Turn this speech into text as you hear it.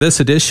This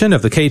edition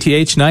of the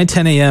KTH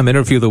 910 AM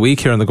Interview of the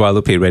Week here on the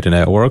Guadalupe Radio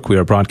Network. We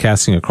are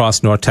broadcasting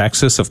across North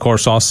Texas, of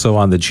course, also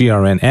on the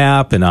GRN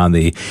app and on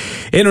the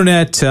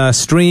internet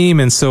stream.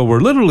 And so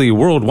we're literally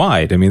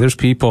worldwide. I mean, there's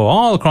people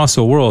all across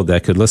the world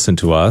that could listen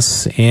to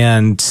us.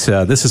 And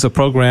this is a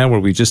program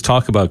where we just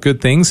talk about good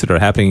things that are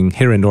happening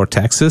here in North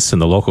Texas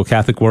and the local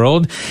Catholic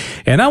world.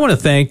 And I want to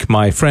thank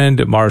my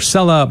friend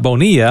Marcela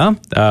Bonilla,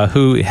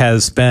 who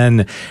has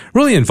been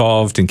really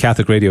involved in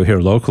Catholic radio here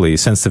locally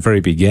since the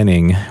very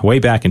beginning, way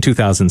back in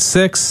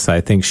 2006. I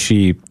think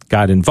she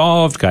got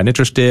involved, got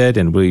interested,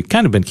 and we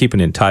kind of been keeping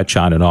in touch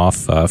on and off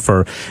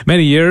for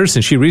many years.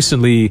 And she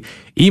recently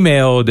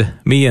emailed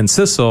me and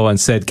Sissel and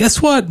said,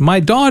 guess what? My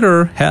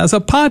daughter has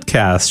a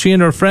podcast. She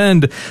and her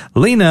friend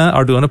Lena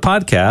are doing a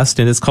podcast,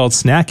 and it's called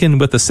Snackin'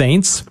 with the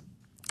Saints.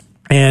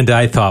 And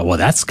I thought, well,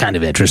 that's kind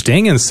of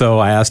interesting. And so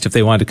I asked if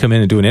they wanted to come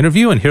in and do an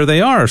interview, and here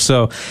they are.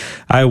 So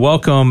I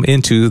welcome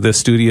into the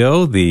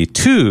studio the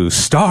two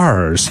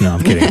stars, no,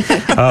 I'm kidding,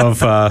 of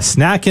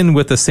Snackin'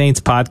 with the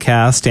Saints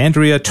podcast,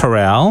 Andrea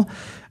Terrell.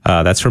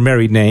 That's her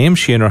married name.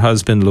 She and her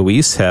husband,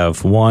 Luis,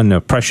 have one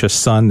precious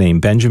son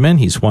named Benjamin.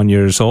 He's 1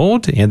 year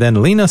old. And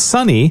then Lena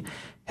Sunny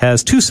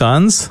has two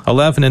sons,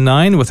 11 and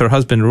 9, with her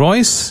husband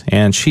Royce,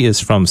 and she is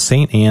from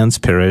St. Anne's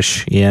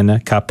Parish in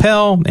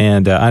Capel,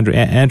 and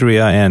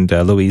Andrea and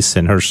Luis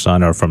and her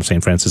son are from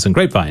St. Francis and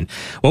Grapevine.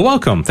 Well,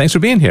 welcome. Thanks for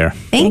being here.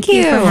 Thank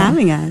you for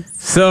having us.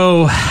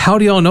 So, how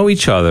do y'all know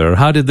each other?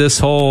 How did this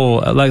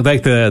whole, like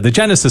the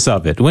genesis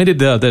of it? When did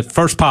the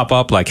first pop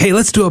up, like, hey,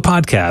 let's do a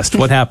podcast?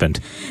 What happened?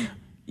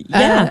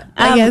 Yeah,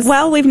 I guess.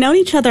 Well, we've known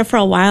each other for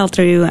a while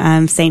through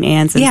St.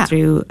 Anne's and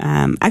through,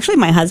 actually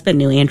my husband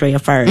knew Andrea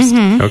first.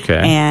 Mm-hmm.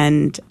 Okay.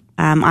 And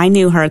I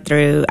knew her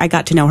I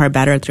got to know her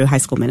better through high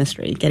school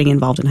ministry, getting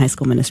involved in high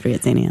school ministry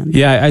at St. Anne's.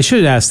 Yeah, I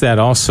should ask that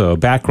also,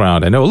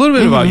 background. I know a little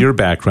bit about your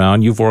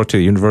background. You've worked at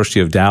the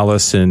University of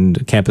Dallas in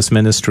campus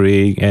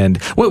ministry.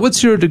 And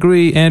what's your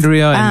degree,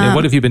 Andrea? And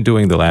what have you been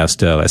doing the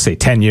last, let's say,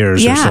 10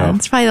 years or so? Yeah,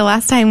 it's probably the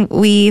last time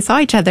we saw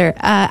each other.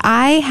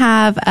 I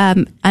have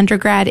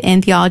undergrad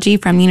in theology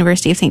from the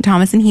University of St.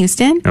 Thomas in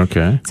Houston.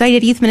 Okay. So I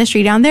did youth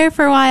ministry down there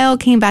for a while,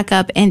 came back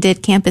up and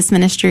did campus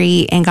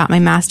ministry and got my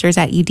master's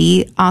at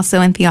UD,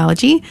 also in theology.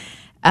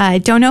 I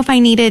don't know if I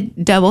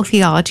needed double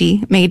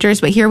theology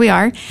majors, but here we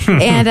are.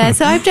 And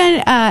so I've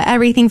done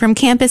everything from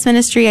campus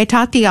ministry. I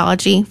taught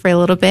theology for a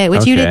little bit,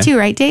 which you did too,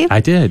 right, Dave? I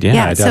did,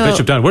 yeah. So,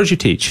 Bishop Dunn, where did you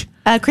teach?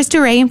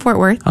 Cristo Rey in Fort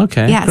Worth.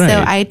 Okay, yeah, great.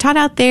 So I taught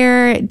out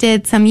there,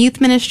 did some youth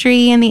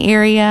ministry in the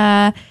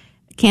area,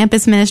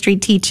 campus ministry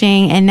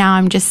teaching, and now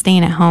I'm just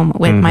staying at home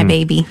with my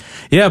baby.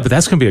 Yeah, but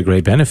that's going to be a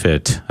great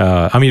benefit.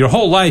 I mean, your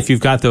whole life you've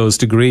got those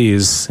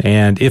degrees,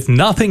 and if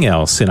nothing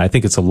else, and I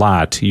think it's a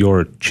lot,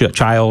 your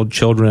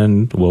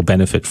children will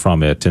benefit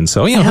from it. And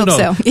so, who knows?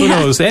 So. Yeah. Who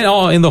knows? And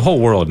all in the whole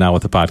world now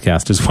with the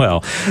podcast as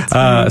well.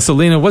 So,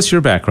 Lena, what's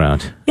your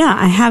background? Yeah,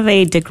 I have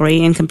a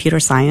degree in computer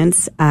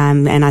science,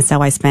 and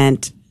so I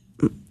spent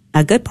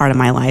a good part of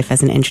my life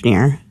as an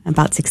engineer,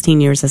 about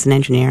 16 years as an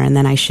engineer, and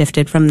then I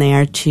shifted from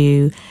there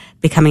to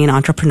becoming an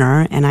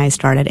entrepreneur, and I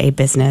started a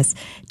business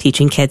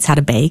teaching kids how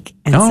to bake.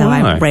 And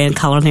I ran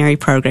culinary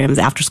programs,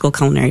 after-school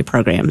culinary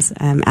programs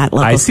at local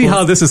I see schools.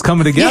 how this is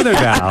coming together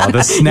now. The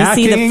snacking,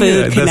 you see the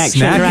food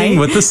connection, right?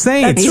 With the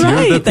saints. That's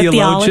right. You're the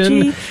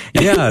theologian.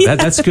 Theology. Yeah,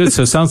 that's good.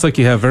 So it sounds like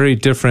you have very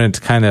different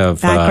kind of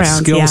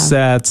skill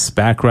sets,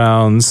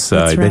 backgrounds.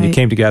 Then you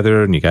came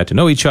together and you got to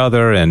know each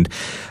other. And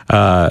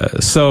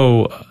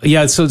so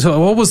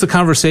what was the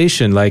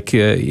conversation? Like,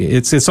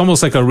 it's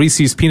almost like a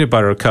Reese's peanut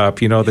butter cup,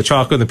 the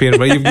chocolate and the peanut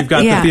butter. You've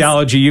got the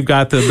theology, you've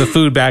got the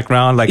food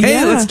background. Like,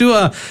 hey, let's do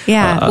a...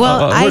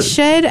 I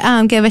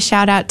should give a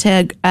shout out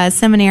to a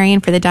seminarian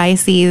for the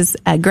diocese,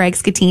 Greg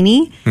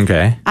Scatini.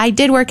 Okay. I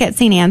did work at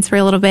St. Anne's for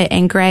a little bit,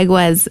 and Greg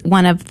was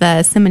one of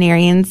the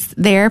seminarians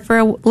there for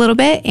a little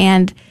bit.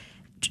 And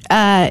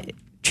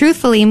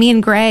truthfully, me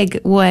and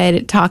Greg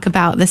would talk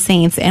about the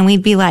saints, and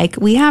we'd be like,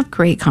 we have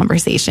great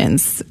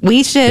conversations.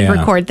 We should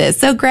record this.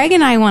 So Greg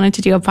and I wanted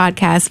to do a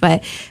podcast,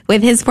 but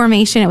with his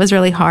formation, it was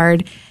really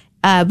hard.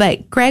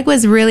 But Greg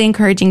was really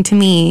encouraging to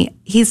me.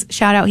 He's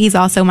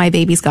also my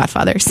baby's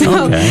godfather.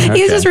 So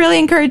he was just really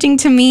encouraging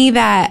to me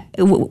that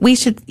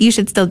you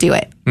should still do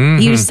it.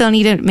 Mm-hmm. You still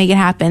need to make it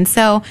happen.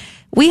 So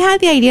we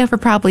had the idea for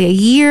probably a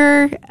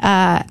year.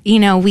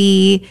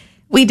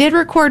 We did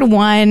record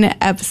one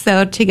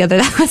episode together.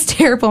 That was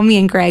terrible, me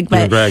and Greg.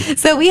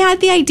 So we had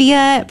the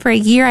idea for a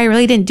year. I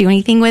really didn't do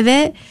anything with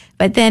it.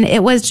 But then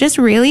it was just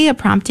really a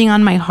prompting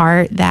on my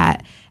heart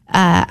that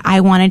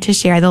I wanted to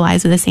share the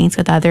lives of the saints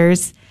with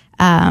others.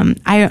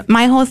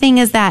 My whole thing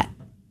is that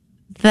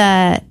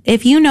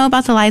if you know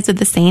about the lives of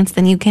the saints,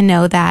 then you can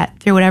know that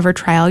through whatever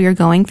trial you're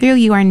going through,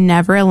 you are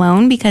never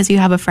alone because you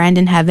have a friend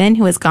in heaven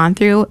who has gone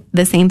through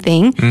the same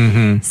thing.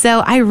 Mm-hmm. So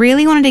I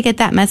really wanted to get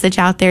that message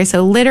out there.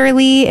 So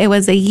literally it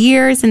was a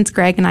year since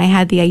Greg and I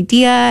had the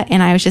idea,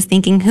 and I was just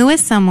thinking, who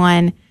is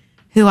someone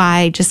who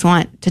I just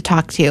want to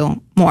talk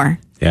to more?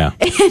 Yeah.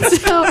 And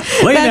so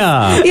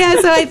Lena.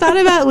 So I thought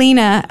about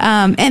Lena.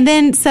 And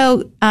then,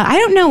 I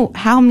don't know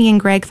how me and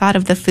Greg thought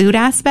of the food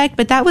aspect,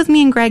 but that was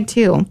me and Greg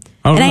too.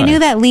 Oh, and I knew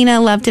that Lena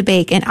loved to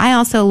bake, and I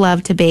also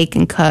love to bake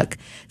and cook.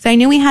 So I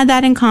knew we had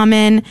that in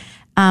common.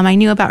 I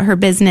knew about her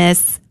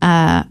business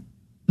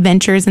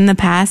ventures in the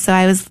past. So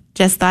I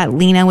just thought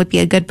Lena would be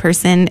a good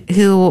person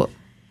who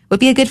would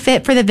be a good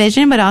fit for the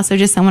vision, but also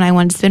just someone I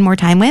wanted to spend more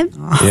time with.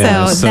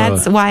 Yeah, so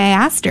that's why I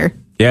asked her.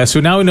 Yeah, so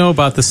now we know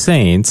about the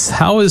Saints.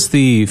 How is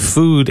the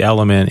food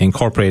element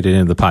incorporated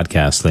into the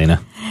podcast,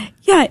 Lena?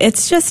 Yeah,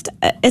 it's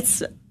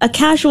a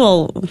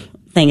casual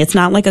thing. It's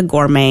not like a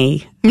gourmet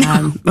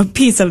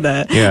piece of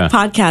the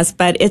podcast,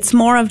 but it's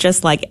more of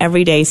just like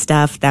everyday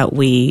stuff that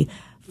we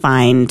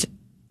find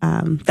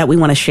that we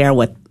want to share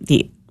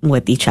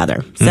with each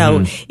other.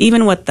 So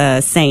even with the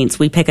Saints,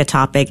 we pick a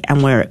topic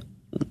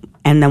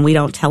and then we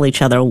don't tell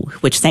each other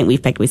which saint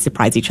we've picked. We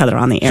surprise each other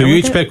on the air. So you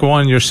each pick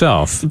one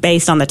yourself?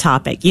 Based on the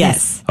topic,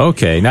 yes.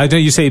 Okay. Now,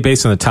 don't you say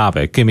based on the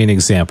topic? Give me an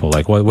example.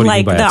 Like, what do you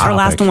mean by a topic? Our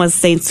last one was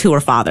saints who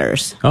are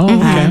fathers. Oh,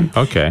 okay.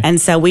 Okay. And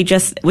so we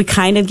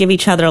kind of give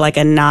each other like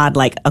a nod,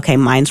 like, okay,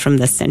 mine's from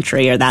this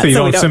century or that.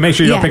 So make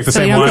sure you don't pick the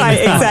same one.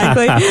 Right,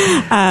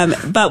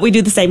 exactly. But we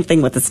do the same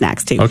thing with the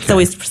snacks too. Okay. So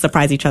we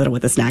surprise each other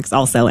with the snacks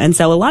also. And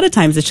so a lot of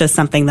times it's just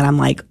something that I'm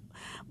like,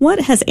 what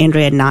has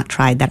Andrea not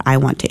tried that I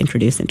want to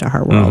introduce into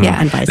her world?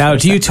 Yeah. And vice now,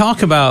 versa. do you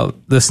talk about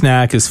the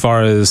snack as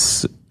far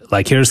as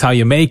like, here's how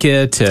you make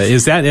it?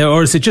 Is that,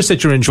 or is it just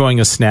that you're enjoying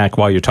a snack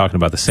while you're talking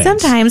about the Saints?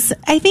 Sometimes.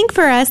 I think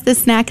for us, the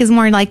snack is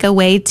more like a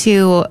way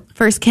to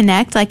first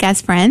connect, like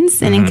as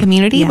friends and in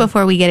community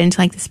before we get into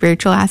like the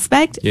spiritual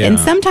aspect. Yeah. And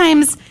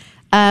sometimes,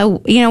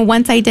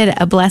 once I did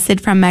a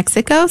blessed from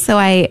Mexico, so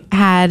I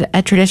had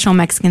a traditional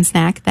Mexican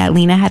snack that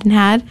Lena hadn't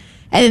had.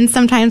 And then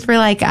sometimes we're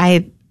like,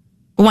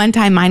 one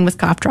time mine was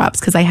cough drops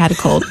because I had a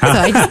cold. So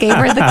I just gave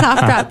her the cough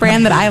drop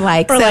brand that I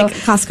like. Or like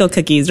Costco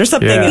cookies or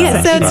something.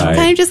 Yeah, so it's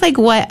kind of just like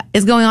what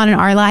is going on in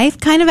our life,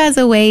 kind of as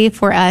a way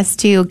for us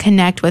to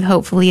connect with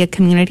hopefully a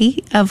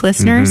community of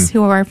listeners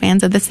who are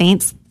fans of the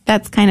Saints.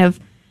 That's kind of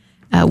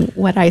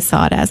what I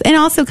saw it as. And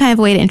also kind of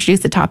a way to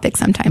introduce the topic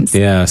sometimes.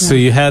 Yeah, so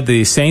you had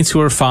the Saints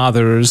who are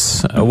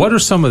fathers. What are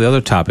some of the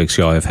other topics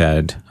y'all have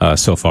had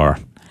so far?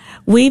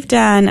 We've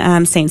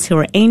done saints who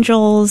are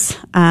angels.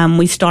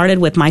 We started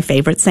with my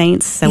favorite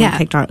saints. So we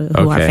picked our favorite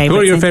Who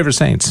are your saints. favorite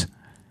saints?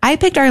 I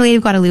picked Our Lady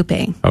of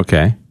Guadalupe.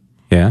 Okay.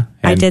 Yeah.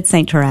 I did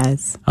Saint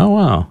Therese. Oh,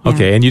 wow.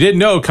 Okay. Yeah. And you didn't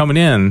know coming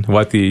in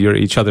what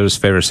each other's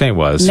favorite saint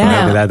was.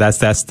 No. So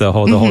that's the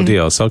whole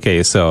deal. So,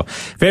 okay. So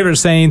favorite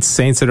saints,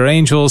 saints that are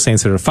angels,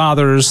 saints that are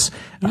fathers.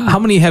 How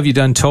many have you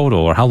done total,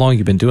 or how long have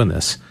you been doing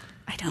this?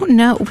 I don't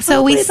know. So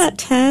probably about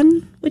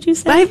 10, would you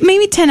say?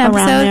 Maybe 10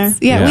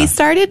 episodes. Yeah, we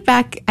started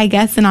back, I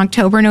guess, in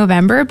October,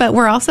 November, but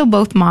we're also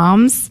both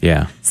moms.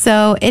 Yeah.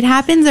 So it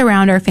happens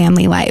around our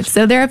family life.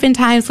 So there have been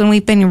times when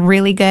we've been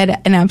really good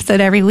at an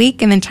episode every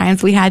week, and then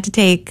times we had to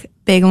take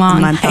big,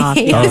 long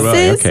hiatuses. Oh,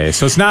 right. Okay.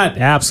 So it's not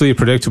absolutely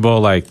predictable,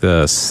 like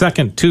the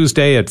second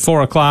Tuesday at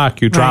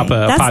 4:00, you drop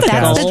a podcast.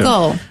 That's the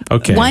goal.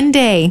 Okay. One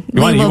day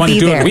you want to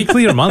do it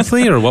weekly or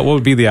monthly, or what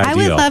would be the ideal? I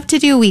would love to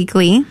do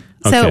weekly.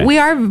 So we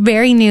are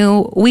very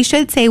new. We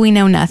should say we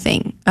know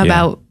nothing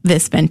about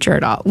this venture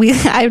at all.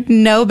 I have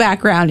no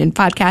background in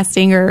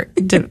podcasting or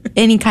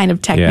any kind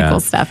of technical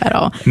stuff at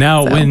all.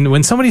 Now,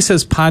 when somebody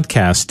says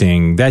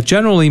podcasting, that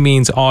generally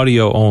means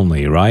audio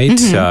only, right?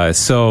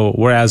 So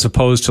whereas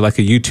opposed to like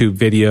a YouTube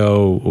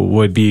video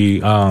would be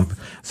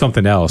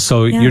something else.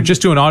 So you're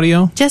just doing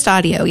audio? Just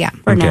audio, yeah.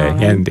 For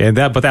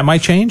now, but that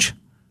might change?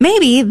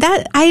 Maybe.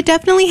 I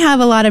definitely have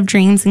a lot of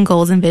dreams and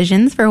goals and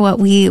visions for what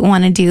we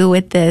want to do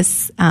with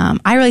this.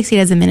 I really see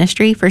it as a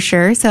ministry for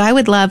sure. So I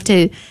would love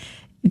to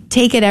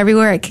take it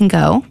everywhere it can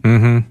go.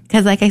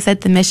 Because like I said,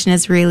 the mission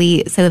is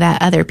really so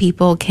that other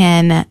people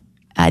can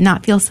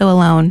not feel so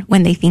alone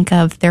when they think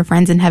of their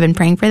friends in heaven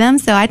praying for them.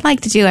 So I'd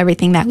like to do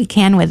everything that we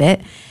can with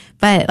it.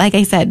 But like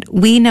I said,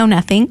 we know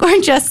nothing.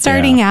 We're just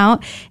starting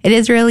out. It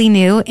is really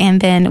new.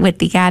 And then with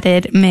the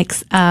added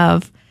mix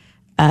of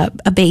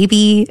a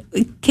baby,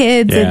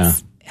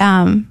 kids.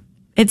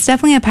 It's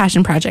definitely a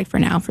passion project for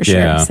now, for sure.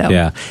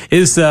 Yeah.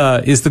 Is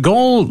the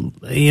goal,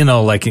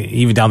 like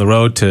even down the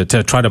road to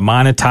try to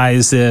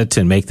monetize it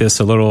and make this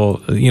a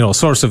little,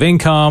 source of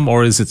income,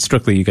 or is it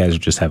strictly you guys are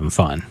just having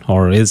fun,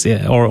 or is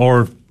it,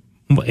 or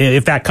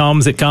if that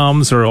comes, it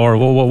comes, or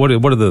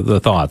what are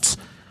the thoughts?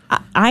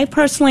 I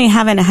personally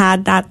haven't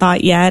had that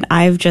thought yet.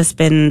 I've just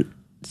been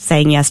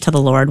saying yes to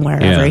the Lord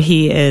wherever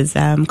He is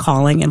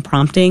calling and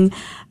prompting.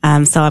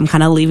 So I'm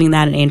kind of leaving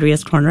that in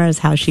Andrea's corner as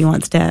how she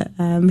wants to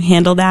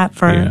handle that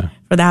for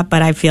that.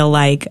 But I feel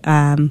like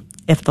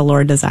if the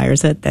Lord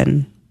desires it,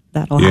 then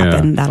that'll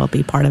happen. That'll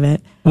be part of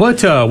it. Where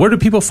do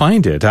people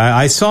find it?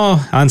 I saw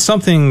on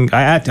something,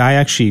 I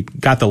actually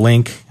got the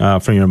link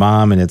from your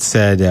mom, and it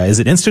said, is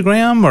it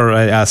Instagram or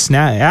at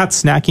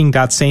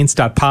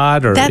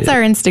snacking.saints.pod? Or that's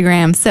our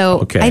Instagram.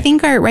 So I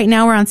think right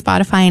now we're on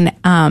Spotify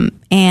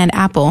and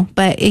Apple,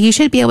 but you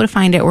should be able to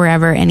find it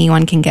wherever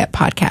anyone can get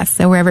podcasts.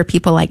 So wherever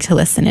people like to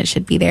listen, it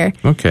should be there.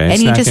 Okay.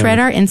 And you just read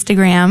our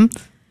Instagram.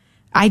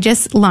 I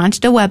just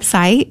launched a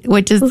website,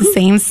 which is the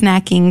same,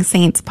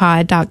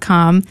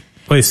 snackingsaintspod.com.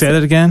 Wait, say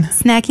that again?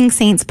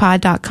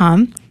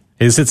 snackingsaintspod.com.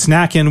 Is it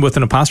snacking with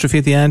an apostrophe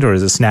at the end, or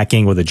is it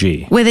snacking with a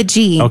G? With a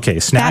G. Okay,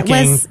 snacking. That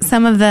was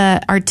some of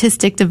the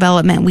artistic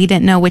development. We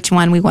didn't know which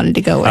one we wanted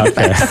to go with.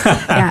 Okay.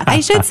 But, yeah,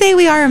 I should say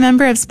we are a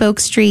member of Spoke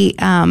Street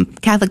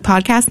Catholic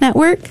Podcast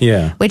Network,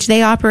 which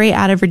they operate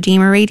out of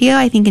Redeemer Radio,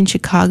 I think in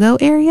Chicago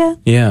area.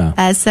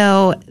 Yeah.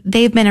 So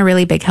they've been a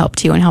really big help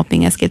too in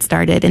helping us get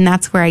started. And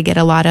that's where I get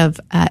a lot of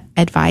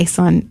advice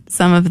on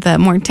some of the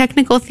more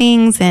technical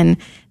things, and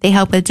they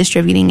help with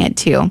distributing it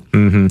too.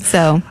 Mm-hmm.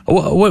 So,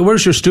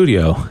 where's your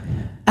studio?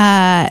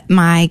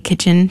 My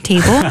kitchen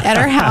table at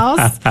our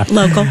house.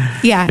 Local.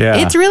 Yeah.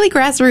 It's really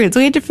grassroots.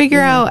 We had to figure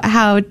out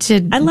how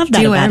to I love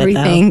that do about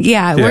everything. It,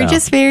 yeah, we're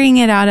just figuring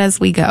it out as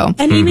we go.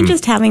 And even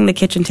just having the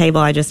kitchen table,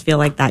 I just feel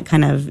like that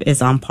kind of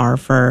is on par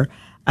for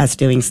us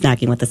doing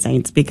Snacking with the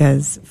Saints,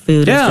 because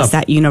food is just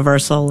that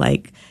universal,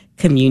 like,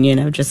 communion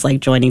of just like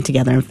joining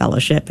together in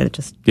fellowship. It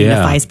just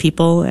unifies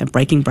people, and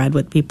breaking bread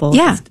with people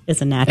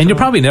is a natural. And you're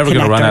probably never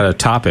going to run out of connector.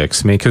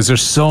 topics, I mean, because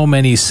there's so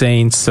many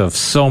saints of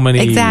so many,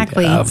 of, and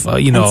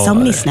so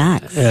many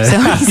snacks.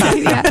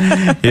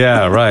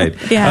 Yeah, right.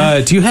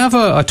 Yeah. Do you have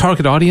a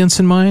target audience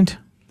in mind?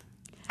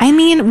 I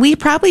mean, we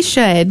probably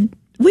should.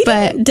 We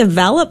didn't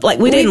develop, like,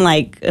 we didn't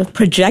like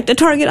project a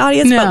target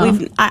audience,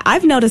 but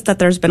I've noticed that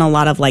there's been a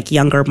lot of like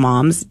younger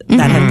moms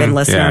that have been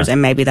listeners,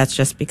 and maybe that's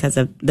just because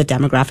of the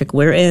demographic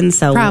we're in.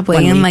 So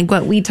probably, and like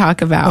what we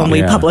talk about. When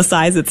we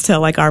publicize, it's to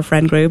like our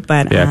friend group,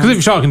 but because if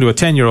you're talking to a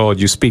 10-year-old,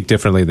 you speak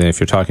differently than if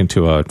you're talking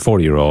to a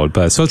 40-year-old.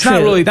 But so it's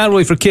not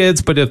really for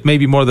kids, but it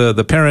maybe more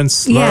the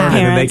parents learn, and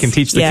then they can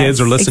teach the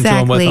kids or listen to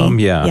them with them.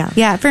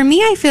 Yeah. For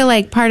me, I feel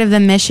like part of the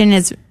mission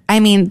is, I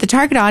mean, the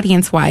target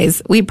audience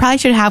wise, we probably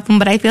should have them,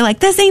 but I feel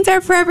like the saints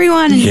are for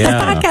everyone and the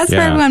podcast for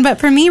everyone. But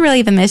for me,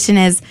 really, the mission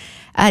is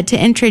to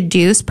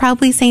introduce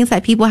probably saints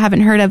that people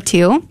haven't heard of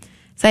too.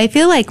 So I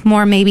feel like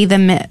more maybe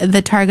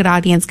the target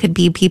audience could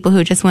be people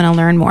who just want to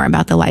learn more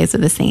about the lives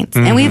of the saints.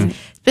 And we've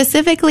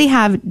specifically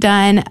have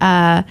done,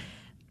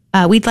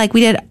 we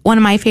did one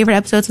of my favorite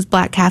episodes was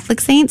Black Catholic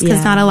Saints,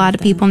 because not a lot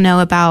of people know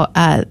about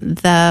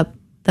the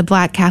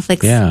Black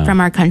Catholics from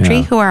our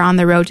country who are on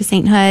the road to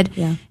sainthood.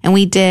 Yeah. And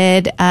we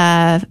did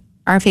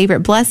our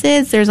favorite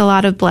blesseds. There's a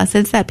lot of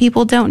blesseds that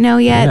people don't know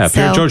yet. Yeah,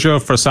 Pier Giorgio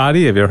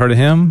Frassati, have you heard of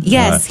him?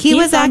 Yes, he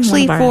was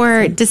actually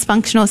for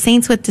dysfunctional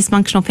saints with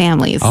dysfunctional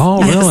families.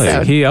 Oh, really?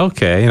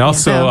 And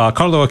also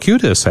Carlo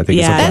Acutis, I think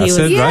is a blessed,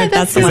 right?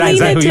 That's the one is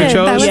that who you chose?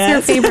 That was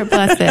your favorite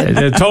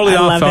blessed. Totally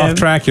off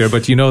track here,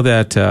 but you know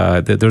that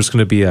there's going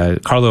to be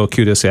a Carlo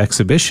Acutis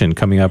exhibition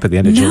coming up at the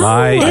end of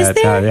July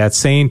at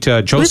St.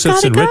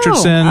 Joseph's in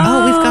Richardson.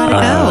 Oh, we've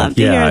got to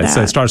go.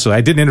 It starts. So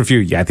I did an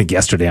interview, I think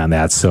yesterday on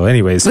that. So,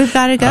 anyways, we've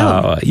got to go.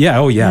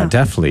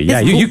 Definitely. Yeah,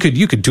 you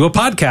could do a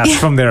podcast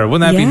from there.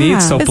 Wouldn't that be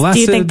neat? So blessed.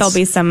 Do you think there'll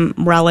be some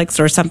relics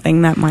or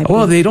something that might?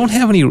 Well, they don't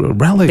have any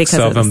relics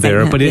of them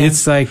there, but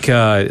it's like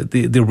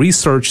the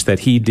research that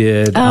he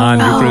did on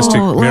Eucharistic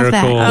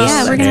miracles.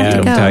 Yeah, we're gonna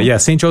have to go.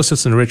 St.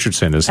 Joseph's in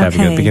Richardson is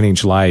having it beginning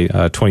July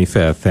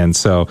 25th, and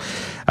so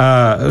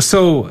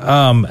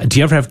do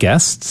you ever have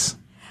guests?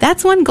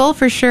 That's one goal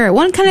for sure.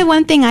 One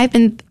thing I've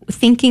been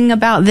thinking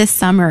about this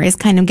summer is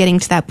kind of getting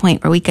to that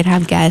point where we could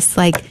have guests.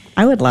 Like,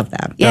 I would love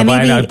that. Yeah,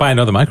 maybe I'd buy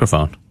another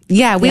microphone.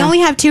 Yeah, we only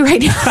have 2 right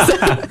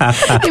now.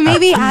 So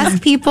maybe ask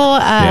people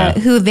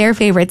who their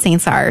favorite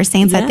saints are, or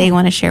saints that they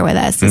want to share with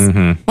us.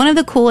 One of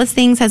the coolest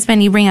things has been,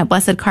 you bring up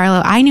Blessed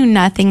Carlo. I knew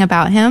nothing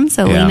about him,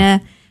 so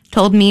Lena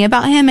told me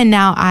about him, and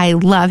now I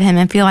love him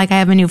and feel like I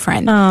have a new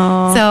friend.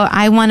 Aww. So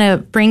I want to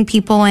bring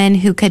people in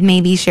who could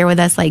maybe share with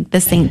us like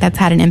the saint that's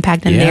had an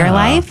impact in their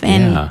life,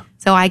 and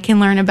so I can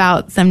learn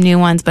about some new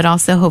ones, but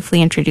also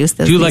hopefully introduce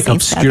those. Do you like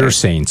obscure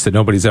saints that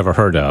nobody's ever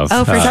heard of?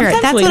 Oh, for sure.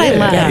 That's what I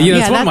love.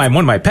 It's one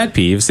of my pet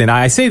peeves, and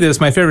I say this,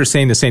 my favorite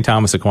saint is St.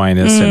 Thomas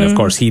Aquinas, and of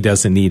course he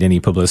doesn't need any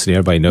publicity.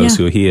 Everybody knows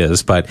who he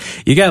is, but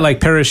you got like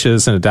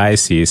parishes in a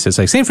diocese. It's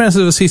like St. Francis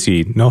of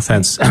Assisi, no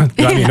offense.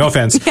 No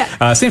offense.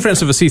 St.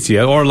 Francis of Assisi,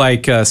 or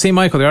like St.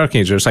 Michael the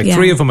Archangel. There's like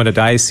 3 of them in a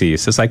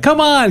diocese. It's like,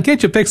 come on,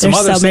 can't you pick some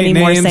other saint names?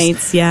 There's so many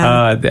more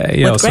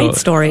saints, with great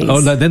stories.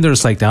 Then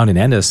there's like down in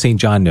Ennis, St.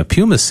 John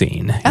Nepomucene.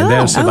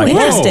 And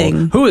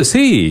interesting. Who is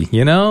he?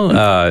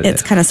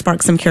 It's kind of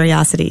sparked some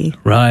curiosity.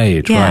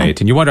 Right.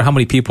 And you wonder how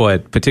many people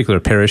at particular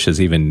parishes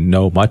even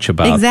know much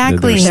about their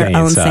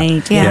own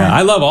saint.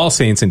 I love all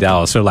saints in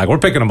Dallas. They're like, we're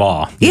picking them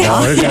all. We're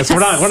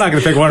not going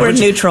to pick one. We're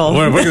neutral.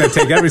 We're going to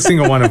take every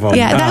single one of them.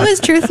 Yeah, that was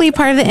truthfully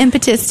part of the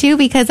impetus too,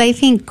 because I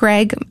think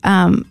Greg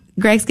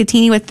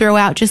Scattini would throw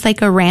out just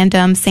like a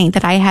random saint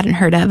that I hadn't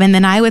heard of, and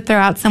then I would throw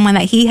out someone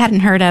that he hadn't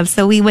heard of.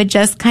 So we would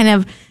just kind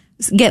of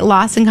get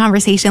lost in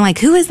conversation, like,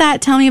 who is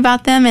that? Tell me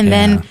about them. And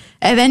then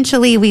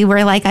eventually we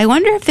were like, I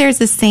wonder if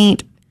there's a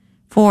saint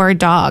for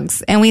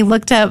dogs. And we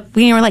looked up,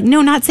 we were like,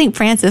 no, not St.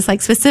 Francis,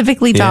 like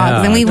specifically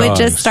dogs. And we would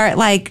just start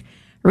like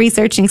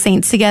researching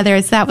saints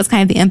together. So that was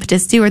kind of the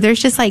impetus too, where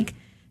there's just like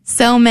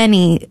so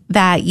many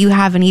that you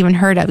haven't even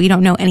heard of. You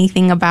don't know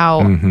anything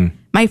about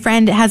my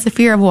friend has a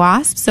fear of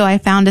wasps, so I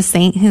found a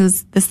saint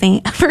who's the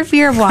saint for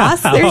fear of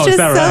wasps. There's just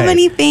so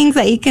many things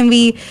that you can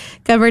be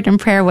covered in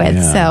prayer with.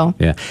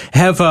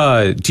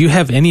 Do you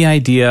have any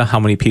idea how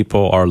many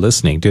people are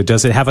listening?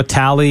 Does it have a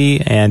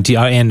tally? And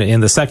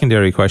the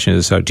secondary question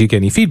is, do you get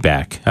any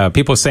feedback?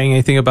 People saying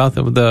anything about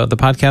the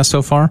podcast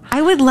so far?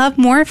 I would love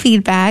more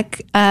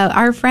feedback.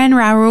 Our friend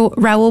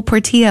Raul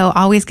Portillo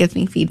always gives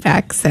me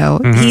feedback, so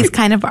he's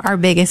kind of our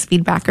biggest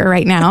feedbacker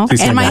right now.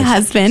 And my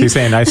husband. He's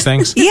saying nice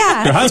things?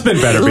 Yeah. Your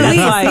husband better be.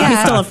 He's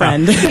still a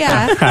friend.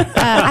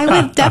 I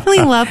would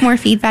definitely love more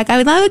feedback. I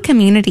would love a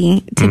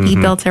community to be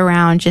built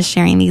around just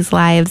sharing these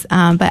lives.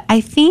 But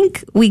I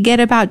think we get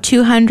about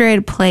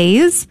 200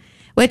 plays,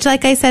 which,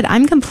 like I said,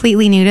 I'm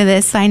completely new to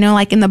this. So I know,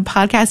 like, in the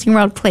podcasting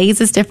world,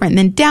 plays is different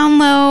than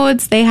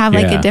downloads. They have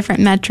like a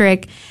different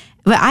metric.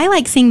 But I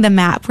like seeing the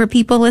map where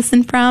people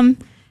listen from.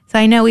 So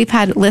I know we've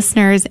had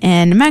listeners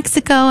in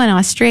Mexico and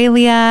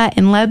Australia,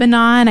 in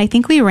Lebanon. I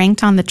think we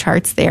ranked on the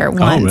charts there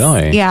once. Oh,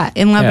 really? Yeah,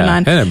 in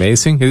Lebanon. Isn't that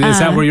amazing? Is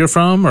that where you're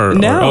from?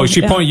 No.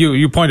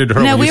 You pointed to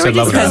her when you said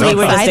Lebanon. Because we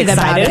were just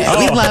excited.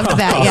 We loved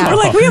that, yeah. We're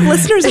like, we have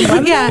listeners in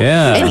Lebanon.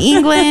 Yeah. In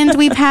England,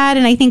 we've had,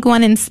 and I think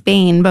one in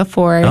Spain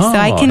before. So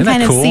I can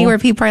kind of see where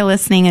people are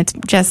listening. It's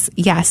just,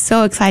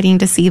 so exciting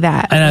to see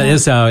that. And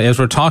as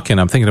we're talking,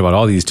 I'm thinking about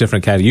all these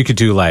different categories. You could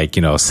do, like,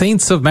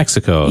 Saints of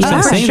Mexico,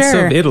 Saints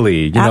of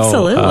Italy.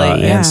 Absolutely.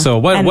 And so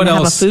what else?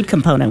 Have a food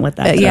component with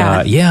that.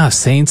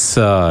 Saints.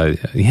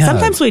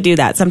 Sometimes we do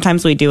that.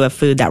 Sometimes we do a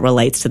food that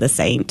relates to the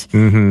saint,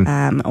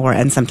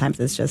 and sometimes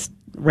it's just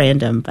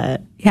random.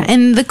 But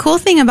and the cool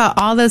thing about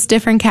all those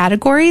different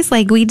categories,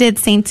 like we did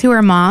saints who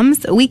are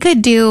moms, we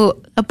could do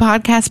a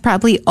podcast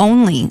probably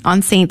only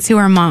on saints who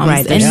are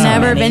moms, and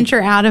never venture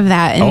out of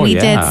that. And we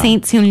did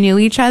saints who knew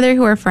each other,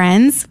 who are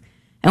friends,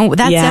 and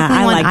that's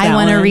definitely one I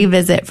want to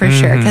revisit for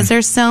sure, because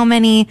there's so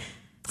many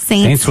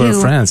saints who are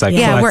friends, like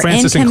we're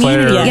Francis in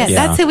community.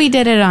 That's who we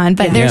did it on.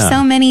 But there's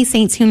so many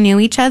saints who knew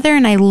each other,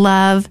 and I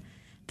love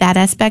that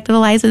aspect of the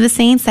lives of the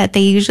saints, that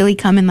they usually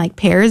come in like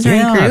pairs or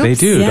in groups. Yeah, they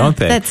do, don't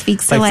they? That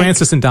speaks to like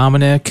Francis and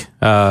Dominic,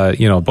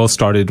 both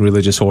started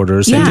religious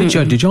orders. Yeah. And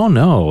did y'all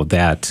know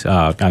that,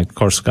 of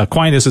course,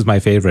 Aquinas is my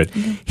favorite.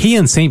 He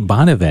and St.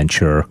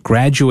 Bonaventure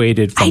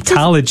graduated from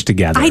college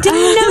together. I didn't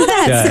know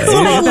that. That's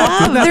what I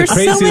love. There's the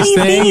craziest so many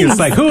thing. things. It's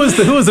like, who was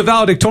the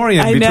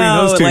valedictorian between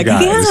those two guys?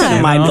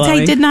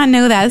 I did not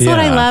know that. That's what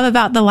I love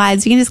about the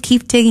lives. You can just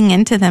keep digging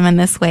into them in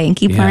this way and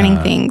keep learning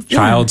things.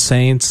 Child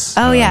saints.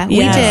 Oh,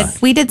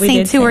 we did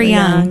saints who were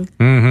young.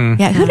 Mm-hmm.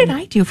 Yeah, who did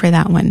I do for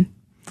that one?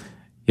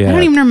 Yeah. I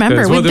don't even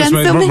remember. We've done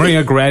so many.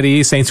 Maria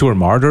Greddy, Saints Who Are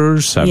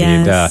Martyrs. I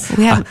mean, I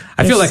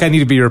feel like I need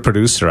to be your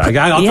producer. I'll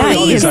throw you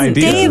all these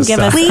ideas. Dave, give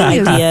us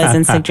ideas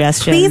and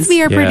suggestions. Please be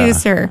your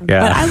producer.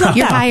 Yeah. But I love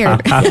you're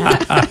hired.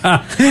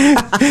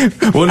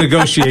 We'll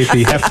negotiate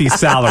the hefty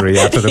salary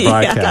after the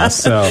broadcast.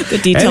 So, the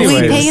details.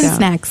 We pay in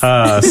snacks.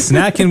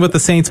 Snacking with the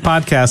Saints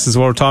podcast is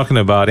what we're talking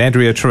about.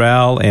 Andrea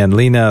Terrell and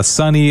Lena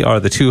Sunny are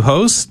the two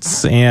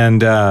hosts,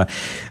 and I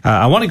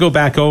want to go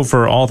back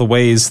over all the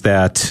ways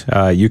that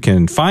you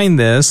can find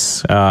this.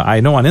 I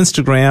know on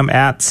Instagram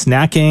at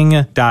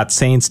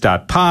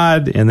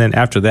snacking.saints.pod, and then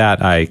after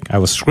that, I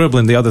was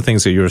scribbling the other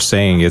things that you were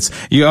saying.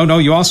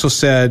 You also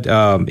said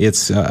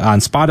it's on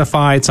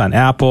Spotify, it's on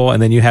Apple,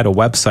 and then you had a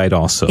website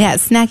also. Yeah,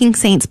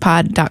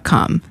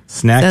 snackingsaintspod.com.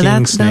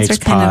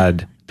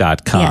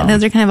 Snackingsaintspod.com. Yeah,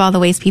 those are kind of all the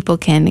ways people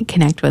can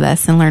connect with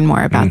us and learn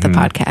more about the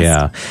podcast.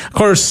 Yeah, of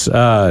course.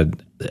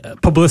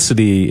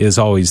 Publicity is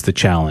always the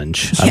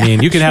challenge. I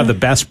mean, you can have the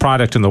best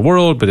product in the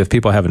world, but if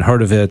people haven't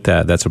heard of it,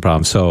 that's a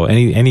problem. So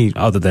any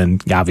other than,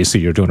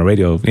 obviously you're doing a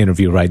radio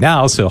interview right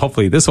now, so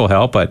hopefully this will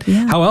help, but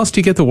how else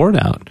do you get the word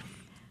out?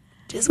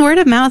 Just word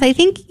of mouth. I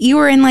think you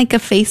were in like a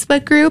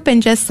Facebook group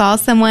and just saw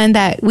someone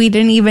that we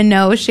didn't even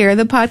know share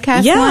the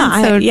podcast.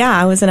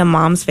 I was in a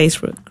mom's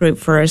Facebook group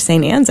for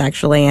St. Anne's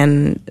actually,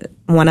 and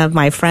one of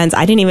my friends,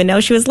 I didn't even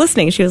know she was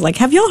listening. She was like,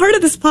 "Have y'all heard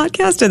of this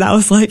podcast?" And I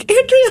was like,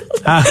 "Andrea."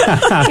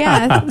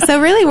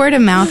 So really word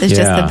of mouth is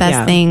just the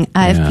best thing.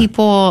 If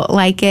people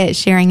like it,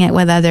 sharing it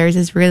with others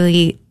is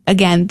really,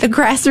 again, the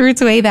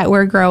grassroots way that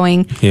we're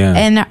growing. Yeah.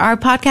 And our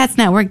podcast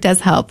network does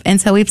help.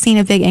 And so we've seen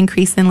a big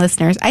increase in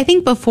listeners. I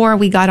think before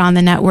we got on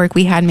the network,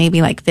 we had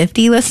maybe like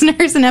 50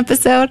 listeners an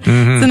episode.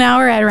 So now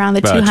we're at around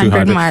the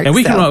 200 mark. And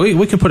we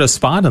can put a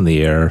spot on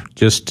the air,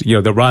 just,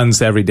 that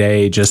runs every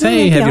day. Just,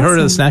 hey, have you heard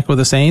of the Snack with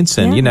the Saints?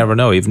 And you never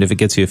know, even if it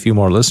gets you a few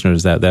more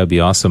listeners, that would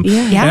be awesome.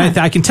 Yeah. And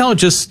I can tell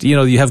just,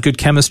 you have good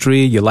chemistry,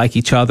 you like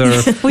each other.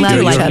 We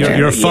do like each other.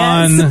 You're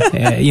fun,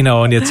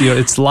 and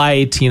it's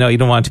light, you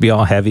don't want it to be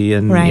all heavy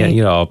and,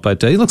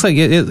 but it looks like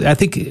I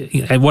think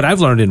what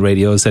I've learned in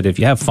radio is that if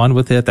you have fun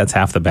with it, that's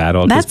half the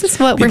battle. That's just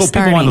what we're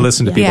starting. People want to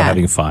listen to people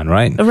having fun,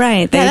 right?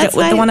 Right.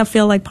 They want to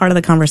feel like part of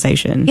the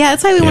conversation. Yeah,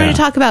 that's why we wanted to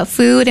talk about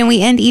food, and we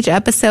end each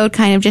episode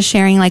kind of just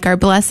sharing like our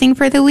blessing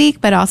for the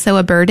week, but also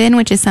a burden,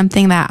 which is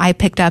something that I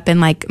picked up in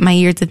like my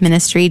years of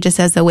ministry, just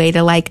as a way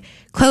to like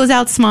close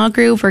out small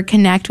group or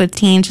connect with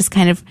teens, just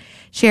kind of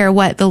share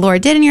what the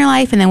Lord did in your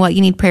life and then what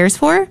you need prayers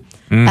for.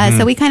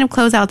 So we kind of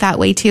close out that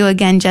way too,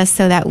 again, just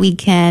so that we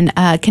can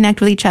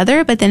connect with each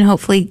other, but then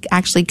hopefully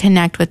actually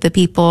connect with the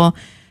people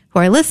who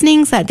are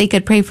listening so that they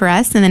could pray for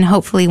us. And then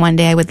hopefully one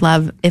day I would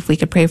love if we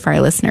could pray for our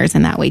listeners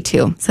in that way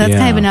too. So that's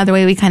kind of another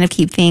way we kind of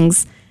keep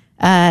things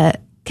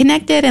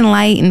connected and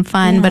light and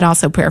fun, but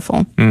also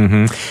prayerful.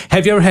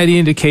 Have you ever had any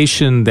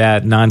indication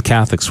that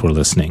non-Catholics were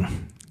listening?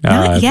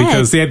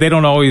 Because they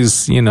don't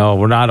always,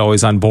 we're not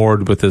always on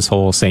board with this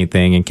whole saint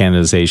thing and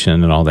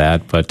canonization and all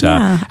that. But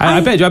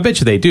I bet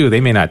you they do. They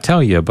may not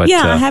tell you, but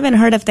I haven't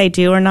heard if they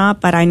do or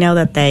not. But I know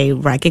that they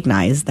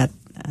recognize that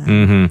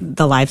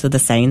the lives of the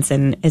saints,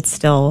 and it's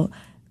still,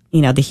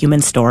 the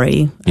human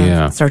story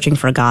of searching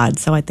for God.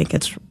 So I think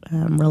it's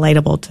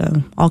relatable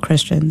to all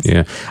Christians.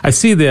 Yeah. I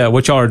see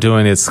what y'all are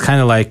doing. It's kind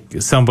of like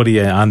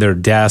somebody on their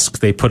desk,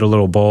 they put a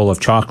little bowl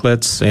of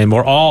chocolates, and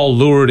we're all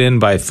lured in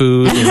by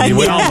food. And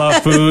we all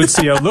love food.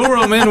 So you lure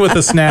them in with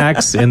the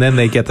snacks, and then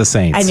they get the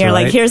saints. And you're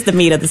like, here's the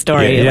meat of the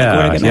story.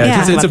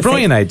 It's a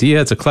brilliant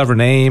idea. It's a clever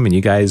name, and you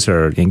guys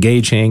are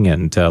engaging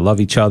and love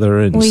each other.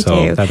 And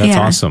that's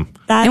awesome.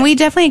 And we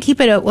definitely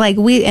keep it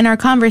in our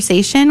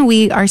conversation,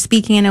 we are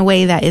speaking in a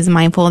way that is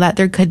mindful that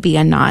there could be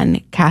a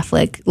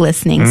non-Catholic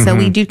listening. So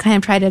we do kind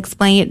of try to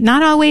explain it.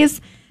 Not always.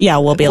 Yeah,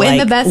 we'll be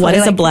like, what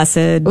is a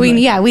blessed? We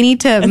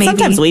need to. And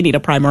sometimes we need a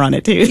primer on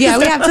it too. Yeah,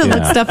 we have to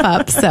look stuff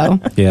up. So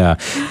do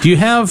you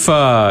have?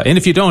 And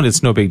if you don't,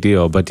 it's no big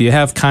deal. But do you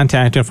have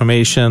contact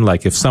information?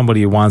 Like if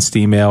somebody wants to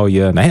email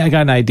you, and hey, I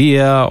got an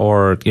idea,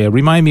 or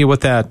remind me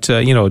what that. Do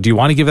you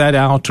want to give that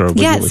out? Or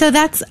so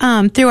that's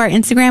through our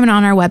Instagram and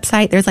on our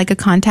website. There's like a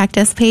contact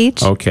us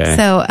page. Okay.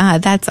 So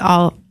that's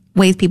all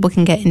ways people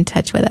can get in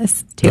touch with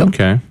us too.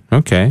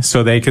 Okay.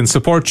 So they can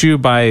support you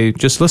by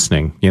just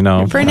listening,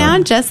 For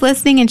now, just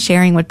listening and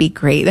sharing would be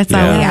great. That's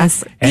all we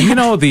ask. And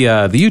the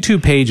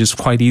YouTube page is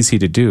quite easy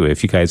to do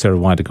if you guys ever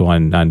want to go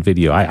on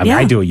video.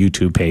 I do a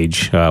YouTube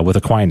page with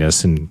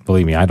Aquinas, and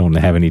believe me, I don't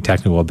have any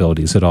technical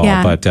abilities at all.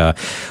 Yeah. But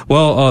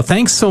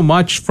thanks so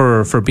much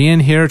for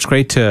being here. It's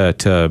great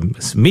to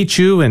meet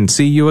you and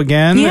see you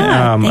again.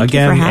 Thank you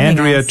for having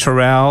Andrea us.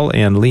 Terrell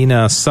and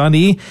Lena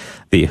Sunny,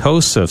 the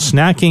hosts of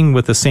Snacking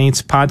with the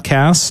Saints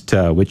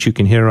podcast, which you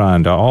can hear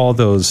on all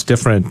those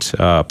different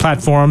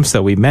platforms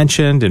that we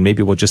mentioned. And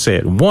maybe we'll just say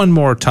it one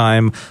more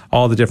time,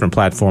 all the different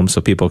platforms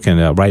so people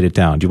can write it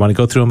down. Do you want to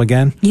go through them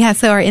again? Yeah,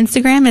 so our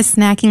Instagram is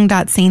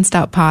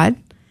snacking.saints.pod.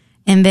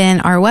 And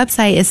then our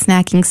website is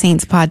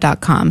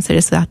snackingsaintspod.com. So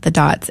just without the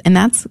dots. And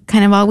that's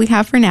kind of all we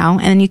have for now.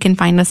 And you can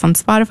find us on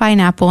Spotify and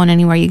Apple and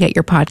anywhere you get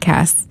your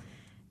podcasts.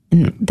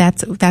 And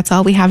that's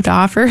all we have to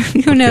offer.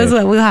 Who knows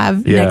what we'll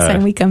have next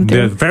time we come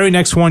through. The very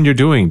next one you're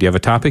doing, do you have a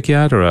topic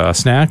yet or a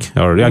snack?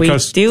 We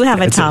do have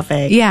a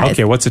topic.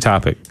 Okay, what's the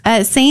topic?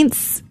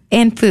 Saints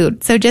and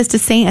food. So just a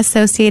saint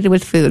associated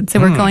with food. So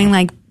we're going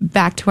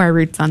back to our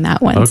roots on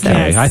that one.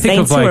 Okay. So. I think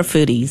saints of who are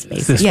foodies,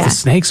 basically. The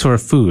snakes who are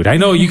food. I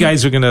know you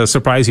guys are going to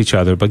surprise each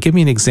other, but give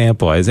me an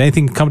example. Has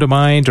anything come to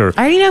mind? Or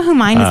I already know who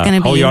mine is going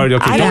to be. Oh, you already?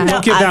 Okay,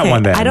 don't give that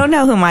one then. I don't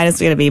know who mine is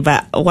going to be,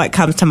 but what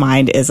comes to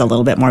mind is a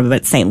little bit more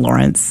about St.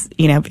 Lawrence,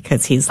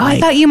 because he's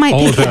I thought you might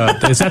pick him.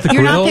 Is that the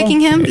You're grill? not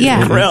picking him?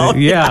 Yeah. Grill.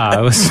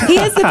 Yeah. He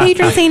is the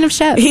patron saint of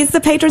chefs. He's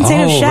the patron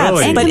saint of chefs,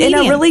 really? but in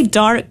a really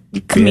dark,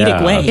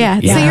 comedic way. Yeah.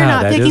 So you're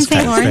not picking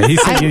St. Lawrence? He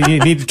said you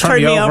need to turn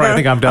me over. I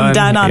think I'm done. I'm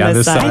done on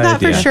this side. I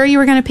thought for sure you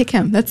were going to pick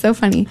him. That's so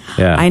funny.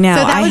 Yeah. I know.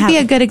 So that would be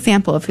a good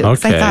example of who.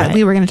 Because I thought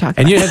we were going to talk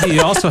about. And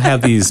you also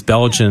have these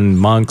Belgian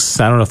monks.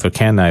 I don't know if they're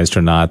canonized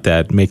or not.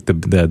 That make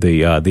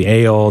the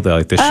ale,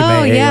 the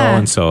Chimay ale,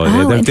 and so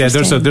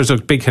there's a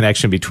big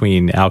connection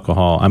between beer.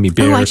 Oh, I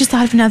just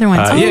thought of another one.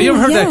 You ever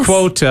heard that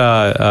quote?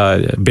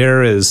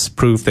 Beer is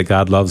proof that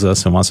God loves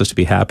us and wants us to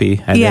be happy.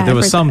 And there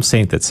was some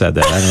saint that said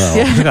that. I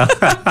don't know.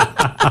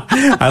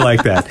 I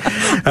like that.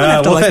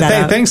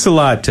 Thanks a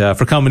lot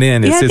for coming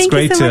in. It's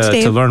great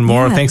to learn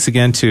more. Thanks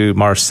again to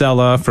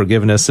Marcella for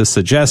giving us a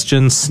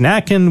suggestion.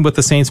 Snacking with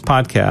the Saints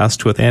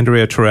podcast with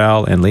Andrea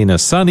Terrell and Lena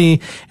Sunny.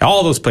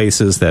 All those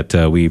places that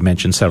we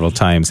mentioned several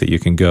times that you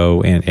can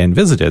go and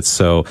visit it.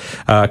 So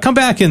come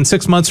back in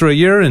 6 months or a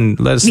year and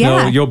let us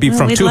know. You'll be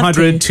from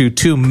 200 to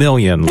 2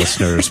 million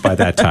listeners by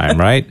that time,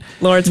 right?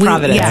 Lord's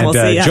providence. And we'll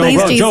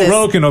see. Joe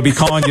Rogan will be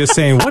calling you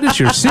saying, "What is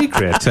your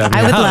secret?"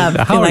 I would love.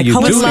 How are you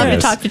doing this? I would love to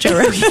talk to Joe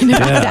Rogan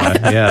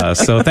about that. Yeah.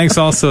 So thanks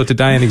also to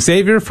Diane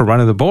Xavier for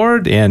running the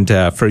board, and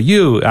for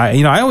you.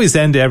 I always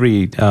end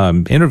every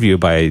interview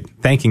by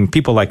thanking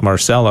people like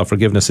Marcella for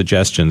giving us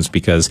suggestions,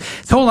 because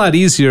it's a whole lot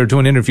easier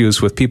doing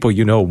interviews with people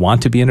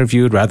want to be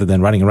interviewed rather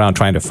than running around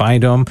trying to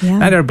find them. Yeah.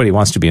 Not everybody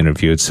wants to be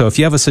interviewed. So if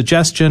you have a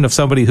suggestion of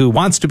somebody who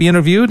wants to be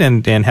interviewed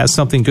and has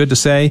something good to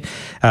say,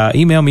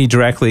 email me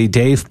directly,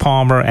 Dave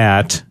Palmer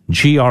at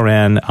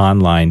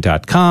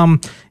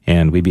grnonline.com.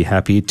 And we'd be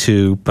happy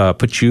to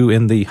put you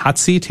in the hot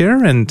seat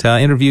here and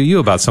interview you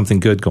about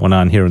something good going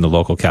on here in the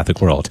local Catholic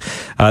world.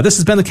 This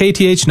has been the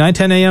KTH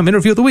 910 AM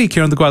Interview of the Week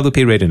here on the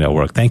Guadalupe Radio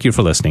Network. Thank you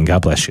for listening.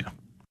 God bless you.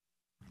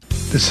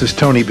 This is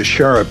Tony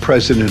Bashara,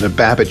 president of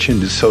Babich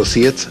 &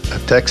 Associates, a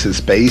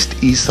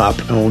Texas-based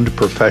ESOP-owned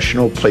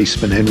professional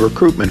placement and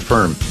recruitment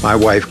firm. My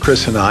wife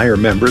Chris and I are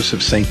members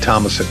of St.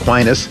 Thomas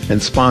Aquinas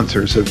and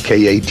sponsors of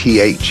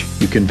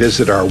KATH. You can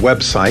visit our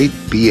website,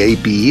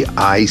 babich.com,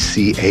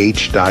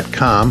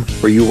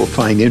 where you will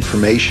find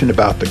information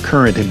about the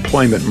current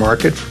employment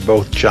market for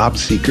both job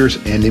seekers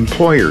and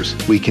employers.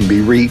 We can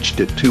be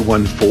reached at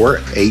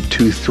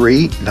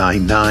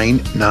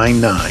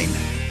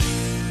 214-823-9999.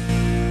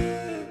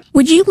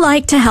 Would you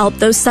like to help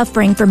those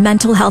suffering from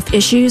mental health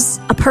issues?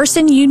 A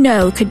person you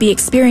know could be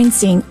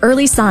experiencing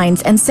early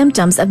signs and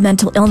symptoms of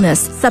mental illness,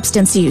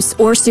 substance use,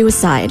 or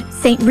suicide.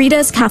 St.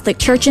 Rita's Catholic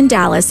Church in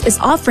Dallas is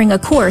offering a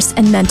course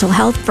in mental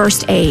health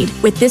first aid.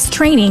 With this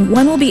training,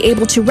 one will be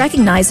able to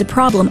recognize a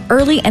problem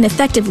early and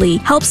effectively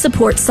help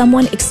support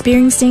someone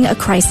experiencing a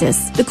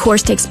crisis. The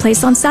course takes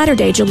place on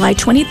Saturday, July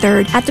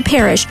 23rd at the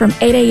parish from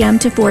 8 a.m.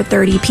 to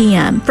 4:30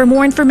 p.m. For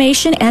more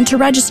information and to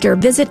register,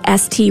 visit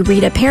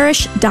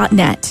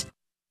stritaparish.net.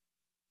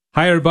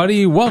 Hi,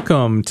 everybody.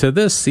 Welcome to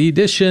this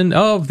edition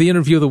of the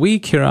Interview of the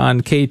Week here on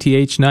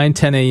KTH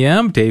 910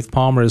 AM. Dave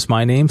Palmer is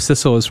my name.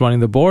 Sissel is running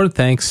the board.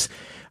 Thanks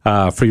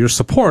for your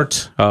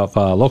support of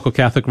local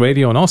Catholic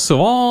radio and also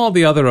all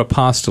the other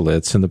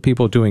apostolates and the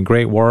people doing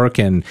great work.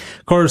 And,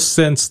 of course,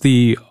 since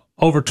the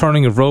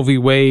overturning of Roe v.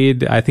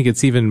 Wade, I think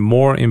it's even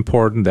more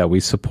important that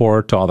we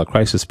support all the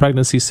crisis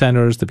pregnancy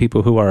centers, the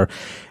people who are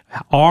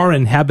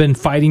and have been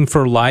fighting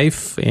for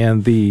life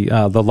and the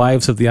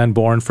lives of the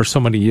unborn for so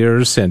many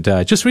years. And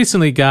just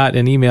recently got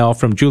an email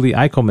from Julie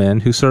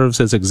Eichelman, who serves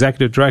as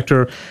executive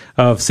director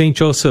of St.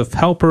 Joseph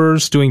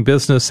Helpers, doing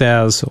business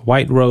as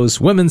White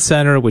Rose Women's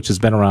Center, which has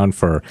been around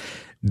for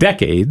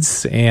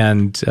decades.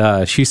 And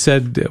she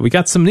said, we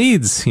got some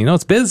needs.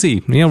 It's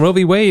busy. Roe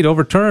v. Wade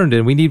overturned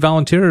and we need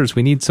volunteers.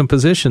 We need some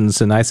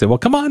positions. And I said, well,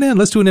 come on in.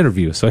 Let's do an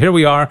interview. So here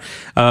we are.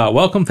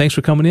 Welcome. Thanks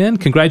for coming in.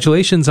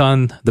 Congratulations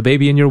on the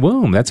baby in your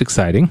womb. That's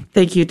exciting.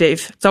 Thank you,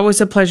 Dave. It's always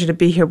a pleasure to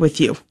be here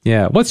with you.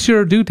 Yeah. What's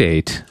your due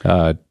date?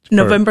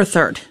 November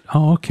 3rd.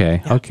 Oh,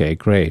 okay. Yeah. Okay,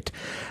 great.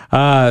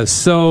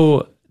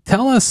 So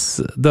tell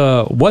us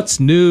what's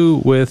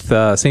new with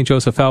St.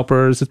 Joseph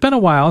Helpers. It's been a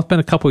while. It's been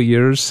a couple of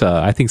years,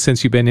 I think,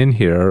 since you've been in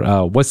here.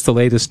 What's the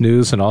latest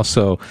news, and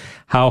also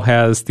how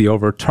has the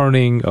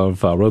overturning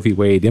of Roe v.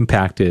 Wade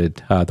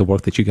impacted the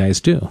work that you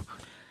guys do?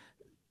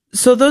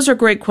 So those are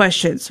great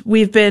questions.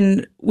 We've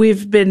been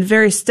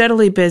very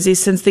steadily busy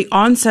since the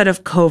onset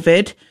of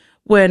COVID,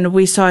 when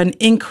we saw an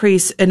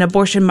increase in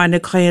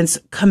abortion-minded clients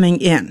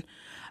coming in.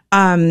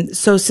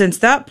 So since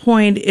that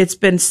point, it's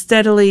been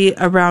steadily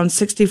around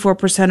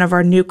 64% of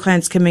our new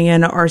clients coming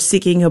in are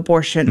seeking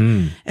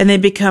abortion, and they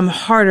become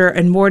harder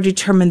and more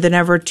determined than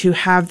ever to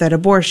have that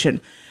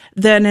abortion.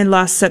 Then in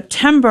last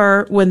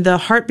September, when the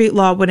heartbeat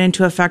law went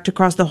into effect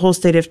across the whole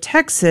state of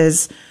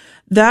Texas,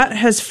 that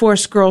has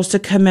forced girls to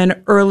come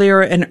in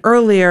earlier and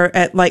earlier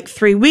at like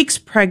 3 weeks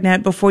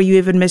pregnant before you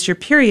even miss your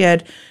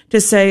period to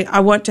say,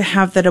 I want to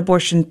have that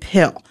abortion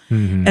pill.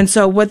 Mm-hmm. And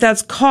so what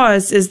that's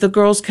caused is the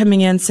girls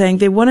coming in saying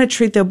they want to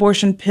treat the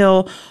abortion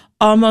pill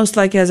almost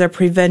like as a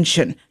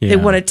prevention. Yeah. They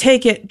want to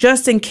take it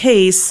just in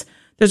case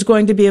there's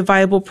going to be a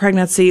viable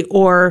pregnancy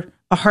or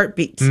a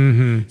heartbeat.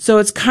 Mm-hmm. So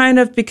it's kind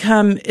of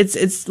become,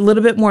 it's a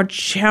little bit more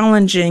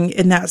challenging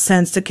in that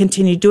sense to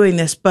continue doing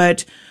this,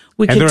 but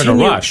they're in a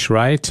rush,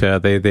 right?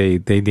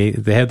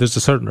 There's a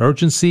certain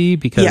urgency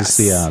because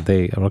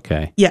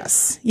okay.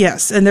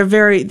 Yes. And they're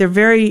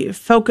very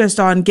focused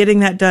on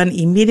getting that done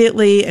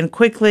immediately and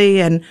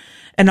quickly and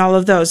all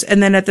of those.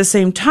 And then at the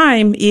same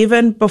time,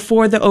 even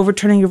before the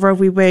overturning of Roe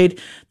v.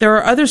 Wade, there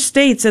are other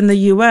states in the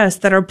U.S.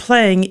 that are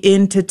playing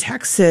into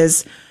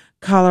Texas.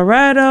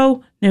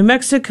 Colorado, New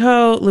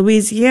Mexico,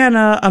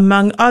 Louisiana,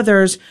 among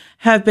others,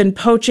 have been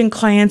poaching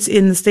clients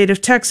in the state of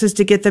Texas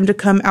to get them to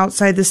come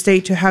outside the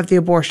state to have the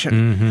abortion.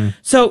 Mm-hmm.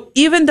 So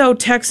even though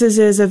Texas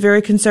is a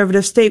very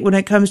conservative state when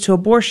it comes to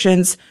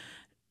abortions,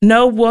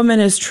 no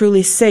woman is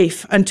truly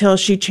safe until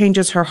she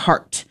changes her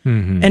heart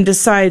and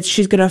decides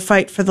she's going to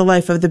fight for the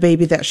life of the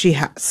baby that she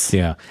has.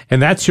 Yeah.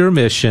 And that's your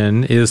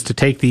mission, is to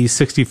take these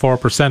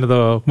 64% of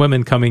the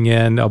women coming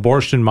in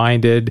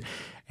abortion-minded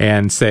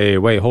and say,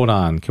 wait, hold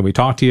on, can we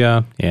talk to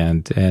you?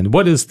 And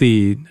what is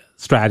the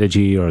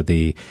strategy or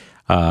the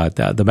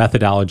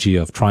methodology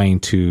of trying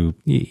to,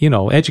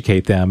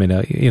 educate them in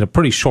a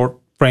pretty short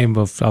frame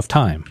of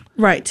time?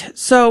 Right.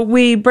 So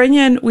we bring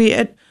in,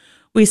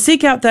 we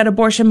seek out that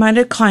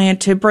abortion-minded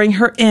client to bring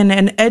her in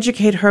and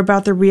educate her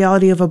about the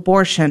reality of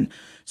abortion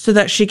so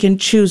that she can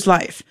choose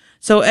life.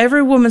 So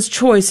every woman's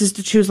choice is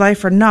to choose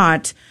life or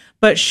not,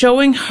 but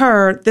showing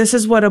her this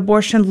is what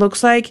abortion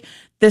looks like,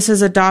 this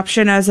is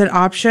adoption as an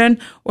option,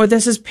 or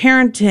this is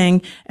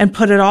parenting, and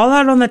put it all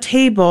out on the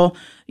table.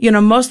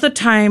 Most of the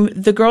time,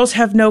 the girls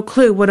have no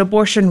clue what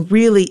abortion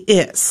really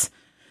is.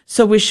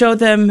 So we show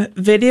them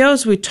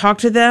videos, we talk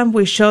to them,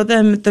 we show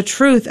them the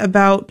truth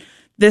about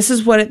this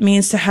is what it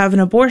means to have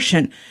an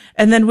abortion.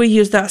 And then we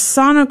use that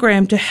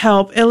sonogram to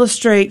help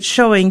illustrate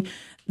showing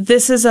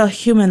this is a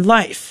human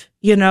life.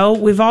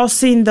 We've all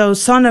seen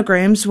those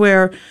sonograms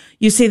where,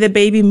 you see the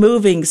baby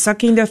moving,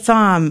 sucking their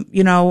thumb,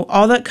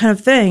 all that kind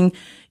of thing,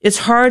 it's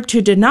hard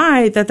to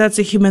deny that that's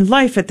a human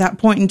life at that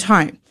point in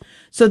time.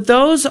 So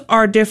those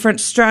are different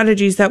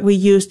strategies that we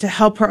use to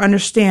help her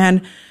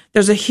understand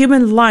there's a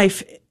human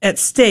life at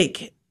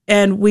stake,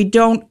 and we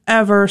don't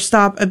ever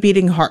stop a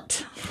beating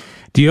heart.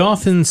 Do you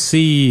often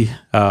see,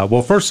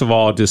 well, first of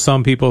all, do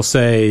some people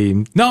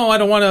say, no, I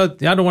don't want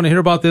to hear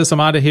about this,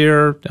 I'm out of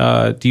here?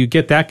 Do you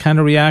get that kind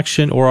of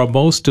reaction, or are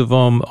most of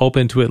them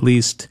open to at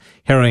least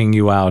hearing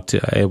you out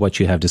what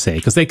you have to say?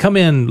 Because they come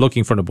in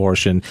looking for an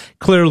abortion.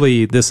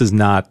 Clearly, this is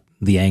not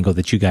the angle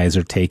that you guys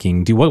are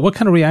taking. What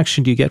kind of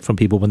reaction do you get from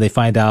people when they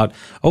find out,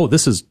 oh,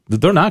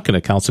 they're not going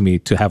to counsel me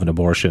to have an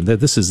abortion?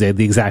 This is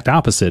the exact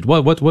opposite.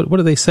 What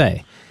do they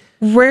say?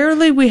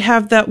 Rarely we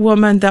have that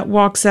woman that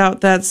walks out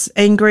that's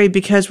angry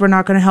because we're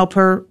not going to help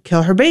her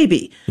kill her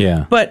baby.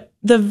 Yeah. But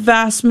the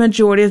vast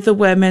majority of the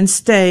women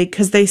stay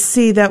because they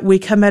see that we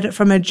come at it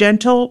from a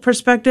gentle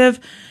perspective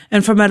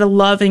and from a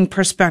loving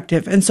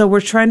perspective. And so we're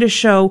trying to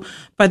show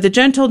by the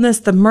gentleness,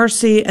 the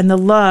mercy, and the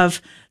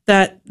love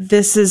that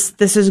this is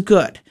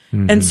good.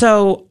 Mm-hmm. And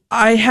so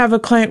I have a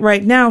client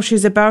right now.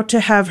 She's about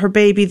to have her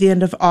baby the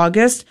end of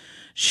August.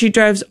 She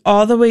drives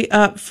all the way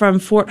up from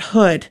Fort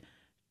Hood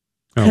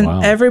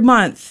every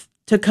month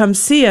to come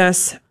see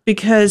us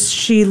because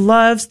she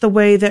loves the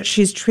way that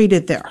she's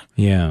treated there.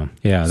 Yeah.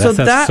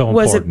 That's so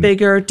was a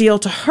bigger deal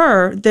to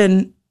her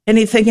than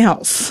anything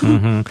else.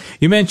 Mm-hmm.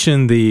 You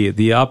mentioned the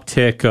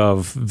uptick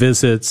of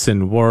visits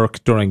and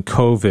work during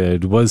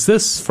COVID. Was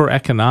this for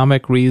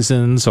economic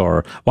reasons,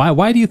 or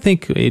why do you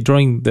think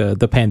during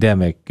the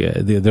pandemic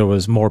there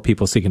was more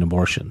people seeking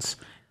abortions?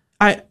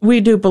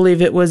 We do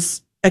believe it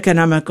was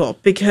economical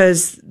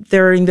because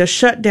during the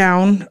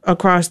shutdown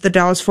across the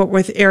Dallas-Fort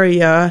Worth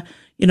area,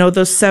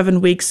 those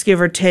 7 weeks,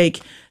 give or take,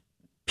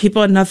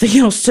 people had nothing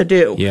else to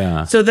do.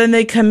 Yeah. So then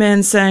they come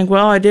in saying,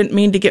 well, I didn't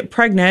mean to get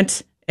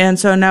pregnant, and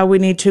so now we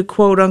need to,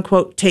 quote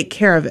unquote, take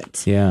care of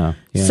it. Yeah.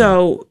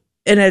 So,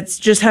 and it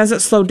just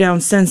hasn't slowed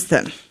down since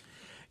then.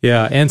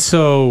 Yeah, and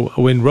so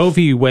when Roe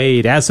v.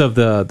 Wade, as of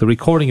the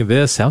recording of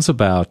this, that was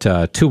about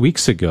 2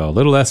 weeks ago, a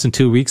little less than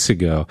 2 weeks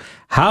ago.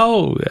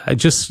 How,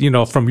 just,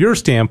 from your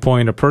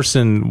standpoint, a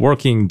person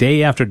working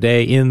day after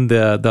day in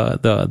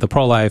the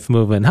pro-life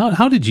movement,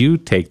 how did you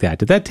take that?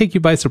 Did that take you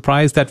by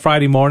surprise that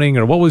Friday morning,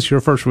 or what was your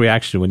first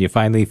reaction when you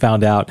finally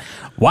found out,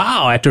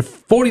 wow, after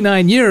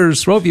 49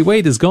 years, Roe v.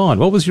 Wade is gone?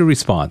 What was your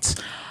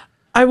response?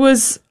 I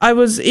was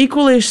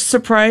equally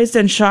surprised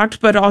and shocked,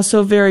 but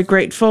also very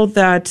grateful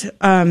that,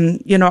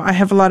 I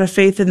have a lot of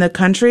faith in the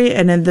country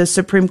and in the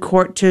Supreme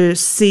Court to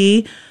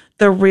see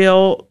the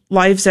real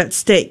lives at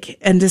stake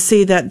and to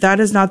see that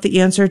is not the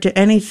answer to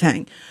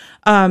anything.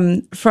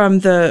 From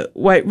the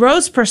White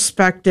Rose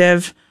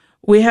perspective,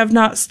 we have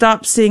not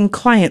stopped seeing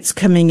clients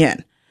coming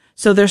in.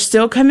 So they're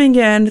still coming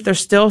in. They're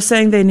still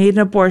saying they need an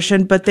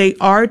abortion, but they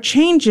are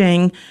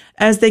changing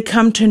as they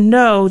come to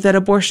know that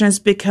abortion is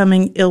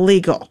becoming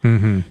illegal.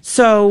 Mm-hmm.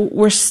 So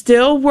we're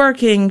still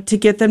working to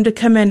get them to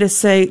come in to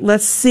say,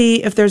 let's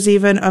see if there's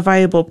even a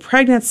viable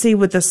pregnancy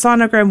with the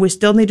sonogram. We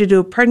still need to do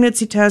a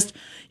pregnancy test.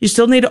 You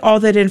still need all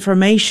that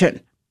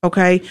information.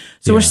 Okay.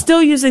 So we're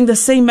still using the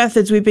same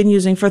methods we've been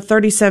using for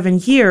 37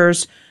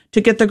 years to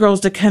get the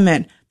girls to come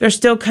in. They're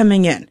still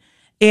coming in.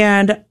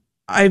 And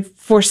I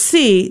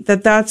foresee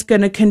that that's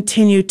going to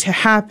continue to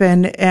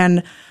happen.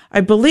 And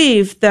I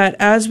believe that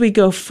as we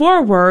go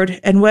forward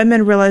and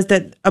women realize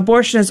that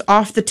abortion is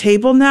off the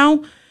table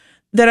now,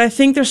 that I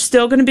think they're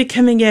still going to be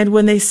coming in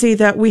when they see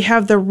that we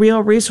have the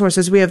real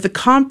resources. We have the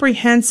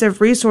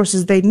comprehensive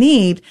resources they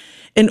need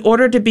in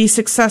order to be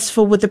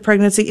successful with the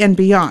pregnancy and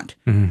beyond.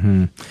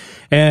 Mm-hmm.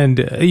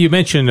 And you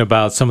mentioned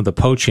about some of the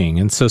poaching.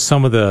 And so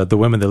some of the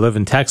women that live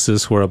in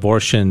Texas where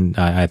abortion,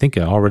 I think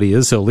already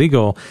is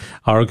illegal,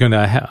 are going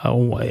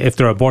to, if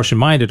they're abortion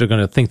minded, are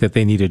going to think that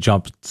they need to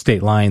jump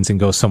state lines and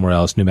go somewhere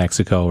else, New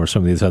Mexico or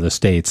some of these other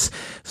states.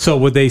 So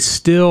would they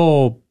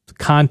still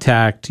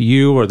contact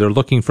you, or they're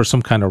looking for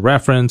some kind of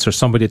reference or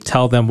somebody to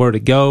tell them where to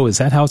go? Is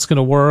that how it's going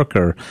to work?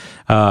 Or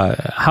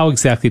how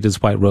exactly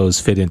does White Rose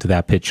fit into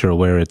that picture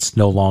where it's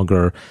no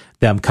longer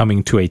them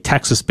coming to a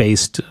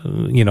Texas-based,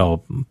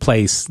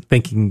 place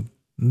thinking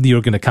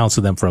you're going to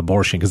counsel them for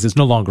abortion, because it's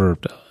no longer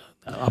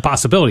a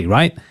possibility,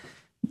 right?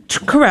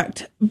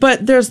 Correct.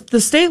 But there's the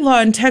state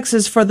law in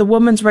Texas for the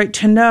woman's right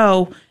to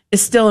know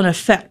is still in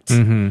effect.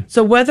 Mm-hmm.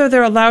 So whether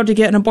they're allowed to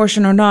get an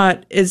abortion or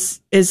not is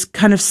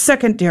kind of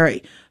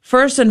secondary.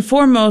 First and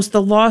foremost,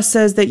 the law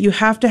says that you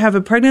have to have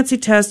a pregnancy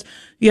test,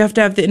 you have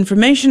to have the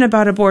information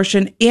about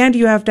abortion, and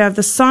you have to have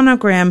the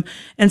sonogram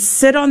and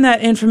sit on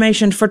that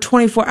information for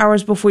 24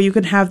 hours before you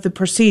can have the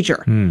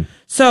procedure.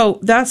 So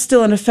that's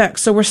still in effect.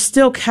 So we're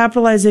still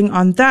capitalizing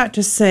on that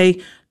to say,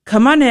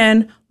 come on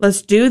in,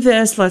 let's do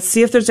this, let's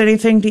see if there's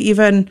anything to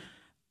even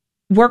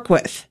work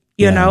with,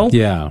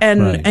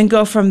 and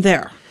go from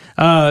there.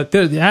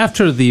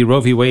 After the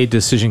Roe v. Wade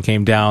decision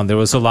came down, there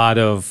was a lot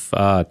of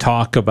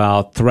talk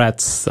about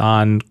threats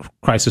on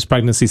crisis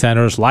pregnancy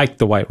centers like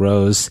the White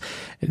Rose.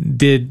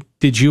 Did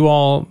Did you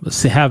all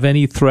have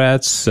any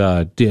threats?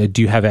 Do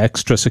you have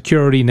extra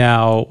security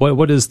now?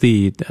 What is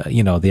the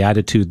the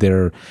attitude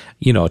there,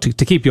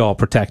 to keep you all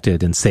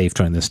protected and safe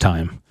during this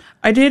time?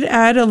 I did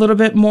add a little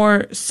bit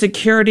more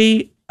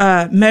security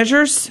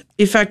measures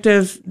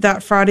effective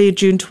that Friday,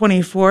 June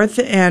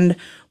 24th, and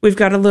we've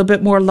got a little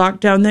bit more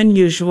lockdown than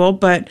usual,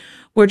 but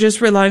we're just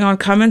relying on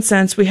common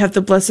sense. We have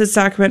the Blessed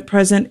Sacrament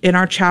present in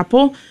our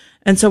chapel,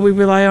 and so we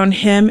rely on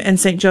him and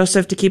St.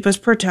 Joseph to keep us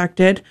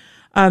protected.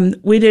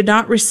 We did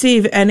not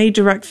receive any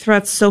direct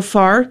threats so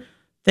far.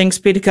 Thanks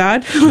be to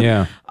God.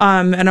 Yeah.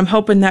 And I'm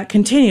hoping that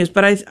continues.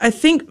 But I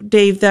think,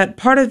 Dave, that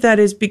part of that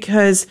is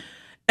because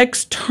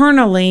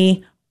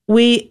externally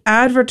we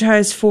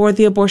advertise for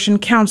the abortion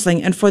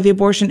counseling and for the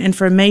abortion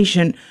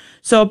information.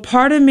 So a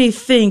part of me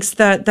thinks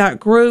that that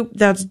group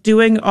that's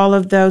doing all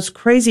of those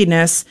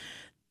craziness,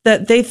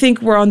 that they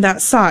think we're on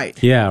that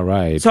side. Yeah,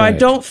 right. So right. I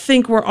don't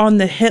think we're on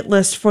the hit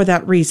list for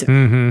that reason.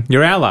 Mm-hmm.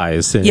 You're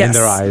allies in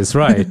their eyes,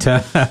 right.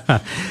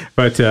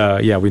 But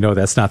we know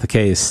that's not the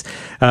case.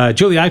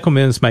 Julie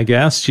Eichelman is my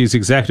guest. She's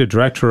executive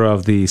director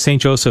of the St.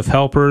 Joseph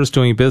Helpers,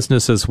 doing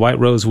business as White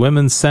Rose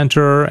Women's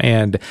Center.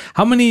 And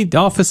how many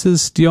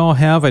offices do y'all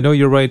have? I know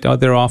you're right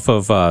there off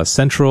of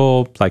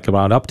Central, like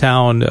around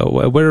Uptown.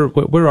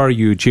 Where are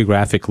you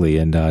geographically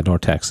in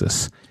North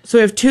Texas? So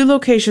we have 2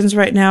 locations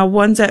right now.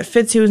 One's at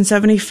Fitzhugh and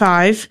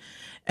 75,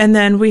 and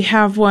then we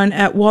have one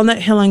at Walnut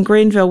Hill in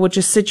Greenville, which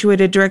is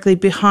situated directly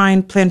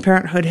behind Planned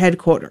Parenthood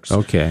headquarters.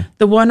 Okay.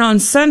 The one on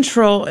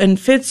Central in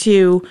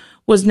Fitzhugh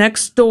was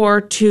next door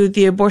to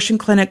the abortion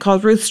clinic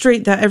called Ruth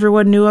Street that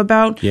everyone knew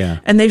about. Yeah.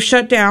 And they've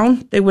shut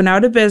down. They went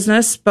out of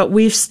business, but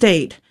we've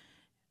stayed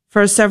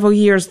for several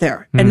years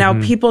there. And now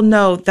people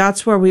know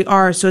that's where we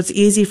are, so it's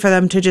easy for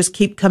them to just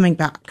keep coming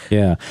back.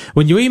 Yeah.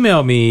 When you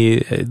emailed me,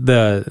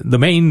 the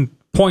main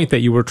point that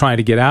you were trying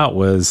to get out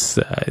was,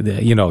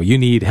 you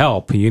need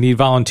help, you need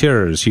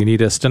volunteers, you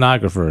need a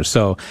stenographer.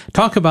 So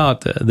talk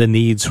about the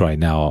needs right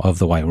now of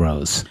the White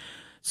Rose.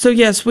 So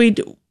yes,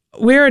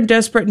 we're in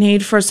desperate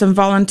need for some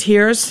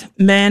volunteers,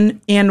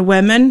 men and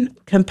women,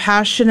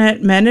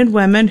 compassionate men and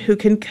women who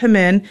can come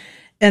in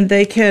and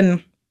they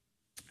can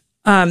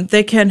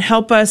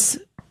help us,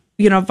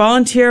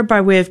 volunteer by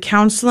way of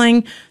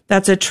counseling.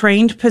 That's a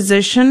trained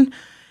position.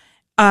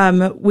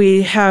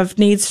 We have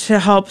needs to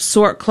help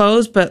sort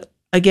clothes, but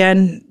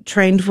again,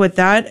 trained with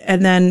that,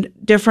 and then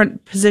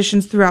different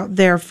positions throughout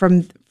there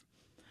from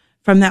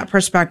that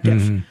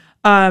perspective.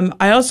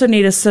 I also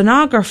need a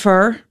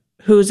stenographer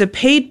who's a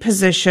paid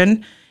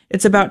position.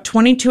 It's about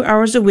 22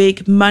 hours a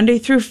week, Monday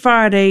through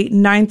Friday,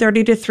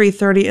 9:30 to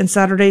 3:30, and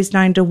Saturdays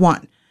 9 to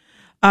 1.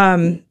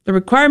 The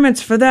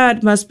requirements for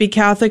that must be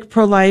Catholic,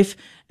 pro-life,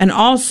 and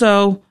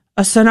also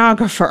a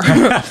stenographer.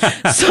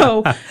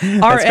 So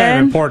that's kind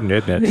of important,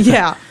 isn't it?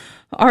 Yeah.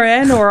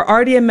 RN or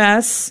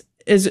RDMS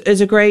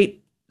is a great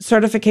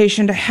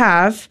certification to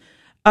have.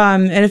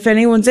 And if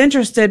anyone's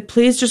interested,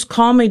 please just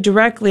call me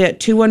directly at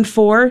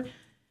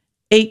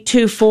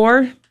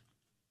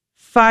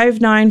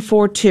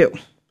 214-824-5942.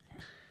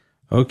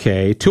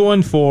 Okay,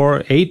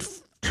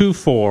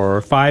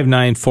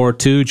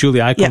 214-824-5942. Julie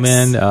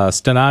Eichelman, Yes.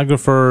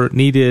 Stenographer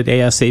needed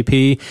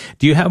ASAP.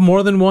 Do you have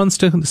more than one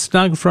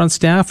stenographer on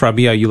staff? Or are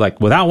you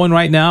without one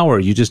right now, or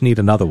you just need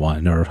another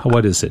one, or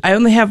what is it? I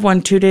only have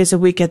one 2 days a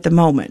week at the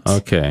moment.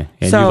 Okay,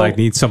 and So, you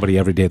need somebody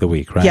every day of the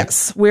week, right?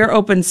 Yes, we're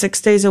open 6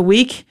 days a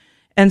week,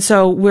 and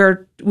so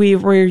we're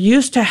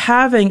used to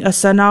having a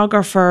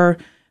stenographer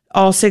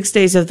all 6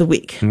 days of the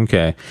week.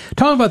 Okay.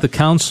 Talk about the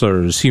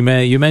counselors. You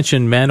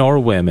mentioned men or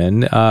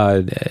women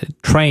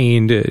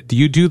trained. Do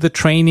you do the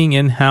training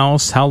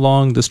in-house? How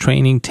long does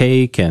training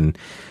take? And,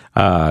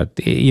 so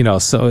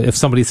if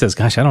somebody says,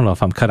 gosh, I don't know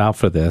if I'm cut out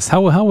for this,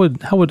 how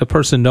would a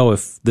person know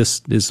if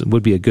this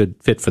would be a good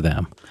fit for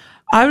them?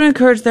 I would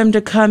encourage them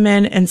to come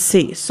in and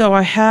see. So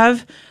I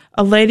have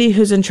a lady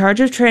who's in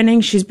charge of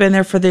training. She's been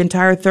there for the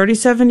entire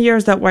 37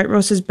 years that White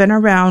Rose has been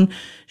around.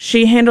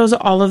 She handles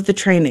all of the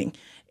training.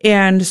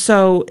 And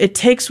so it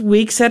takes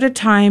weeks at a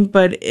time,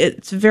 but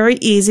it's very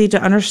easy to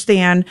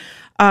understand.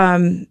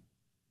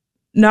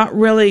 Not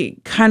really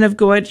kind of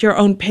go at your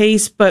own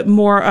pace, but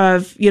more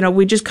of,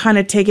 we just kind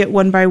of take it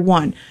one by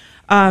one.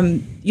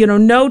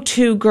 No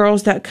 2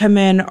 girls that come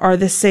in are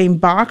the same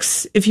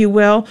box, if you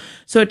will.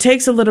 So it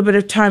takes a little bit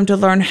of time to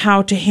learn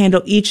how to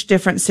handle each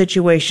different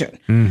situation.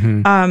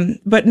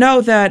 But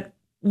know that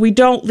we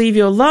don't leave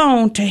you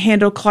alone to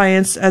handle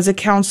clients as a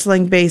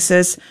counseling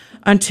basis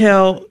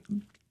until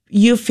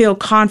you feel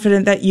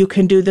confident that you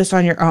can do this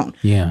on your own.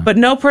 Yeah. But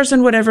no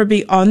person would ever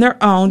be on their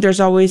own.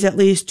 There's always at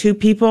least 2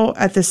 people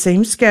at the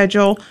same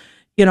schedule.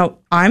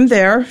 I'm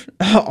there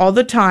all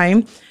the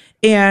time.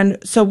 And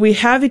so we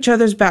have each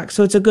other's back.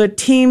 So it's a good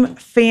team,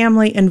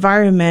 family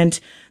environment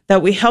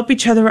that we help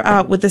each other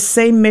out with the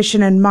same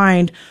mission in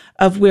mind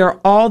of we're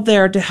all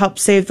there to help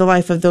save the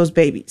life of those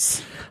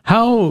babies.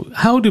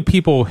 How do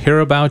people hear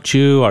about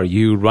you? Are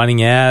you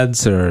running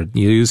ads, or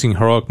you using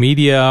heroic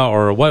media,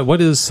 or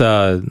what is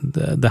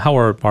how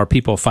are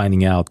people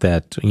finding out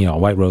that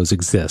White Rose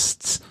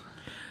exists?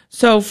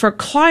 So for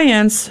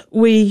clients,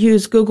 we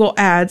use Google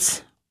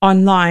Ads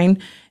online.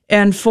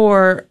 And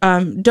for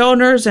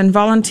donors and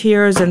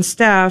volunteers and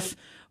staff,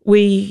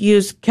 we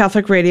use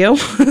Catholic radio.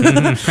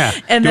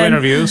 And do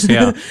interviews,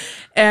 yeah.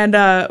 And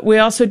we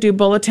also do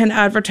bulletin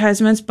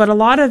advertisements, but a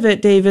lot of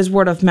it, Dave, is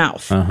word of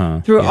mouth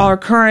through our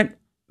current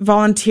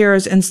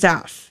volunteers and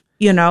staff,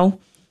 you know.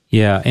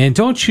 Yeah, and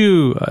don't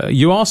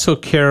you also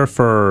care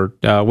for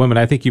women?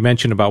 I think you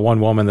mentioned about one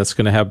woman that's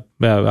going to have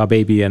a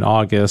baby in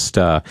August.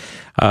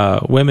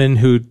 Women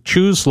who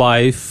choose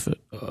life,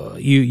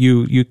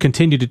 you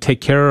continue to take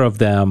care of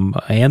them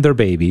and their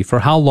baby for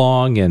how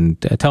long?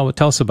 And tell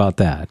us about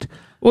that.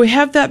 We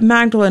have that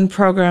Magdalene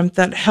program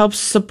that helps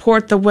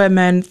support the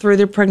women through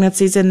their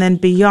pregnancies and then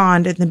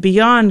beyond. And the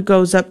beyond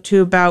goes up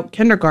to about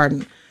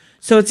kindergarten.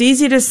 So it's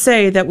easy to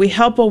say that we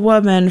help a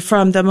woman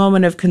from the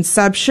moment of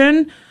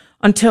conception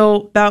until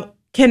about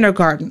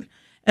kindergarten.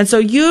 And so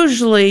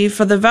usually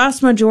for the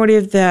vast majority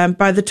of them,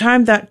 by the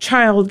time that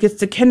child gets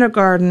to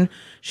kindergarten,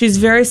 she's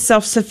very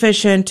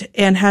self-sufficient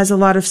and has a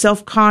lot of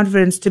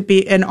self-confidence to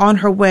be and on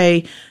her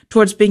way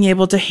towards being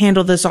able to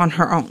handle this on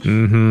her own.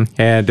 Mm-hmm.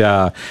 And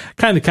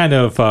kind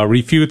of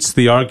refutes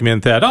the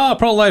argument that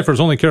pro-lifers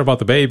only care about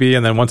the baby,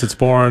 and then once it's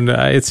born,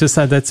 it's just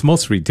that's the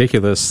most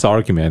ridiculous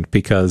argument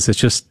because it's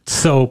just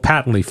so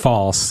patently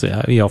false.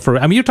 You're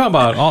talking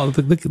about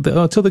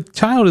till the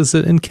child is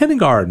in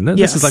kindergarten. This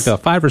Yes. is like a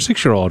 5 or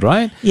 6 year old,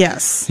 right?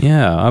 Yes.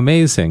 Yeah,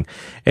 amazing.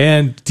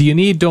 And do you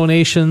need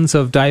donations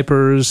of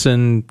diapers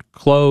and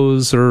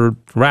clothes or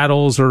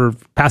rattles or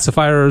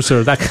pacifiers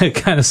or that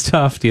kind of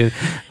stuff? Do you,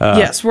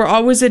 Yes, we're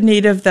always in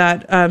need of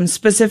that.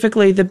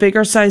 Specifically, the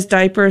bigger size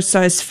diapers,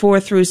 size 4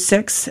 through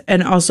 6,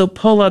 and also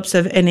pull-ups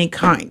of any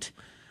kind.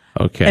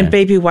 Okay. And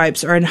baby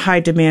wipes are in high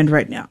demand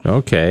right now.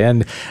 Okay.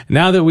 And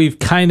now that we've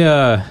kind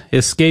of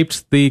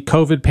escaped the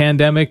COVID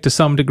pandemic to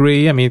some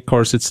degree, I mean, of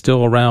course, it's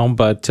still around,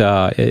 but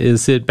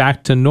is it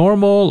back to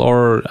normal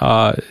or,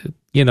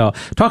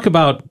 talk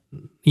about,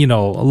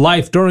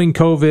 life during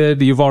COVID.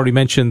 You've already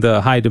mentioned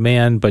the high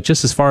demand, but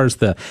just as far as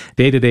the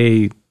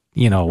day-to-day,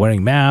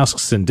 wearing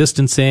masks and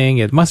distancing,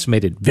 it must have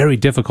made it very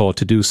difficult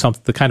to do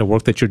the kind of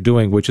work that you're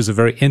doing, which is a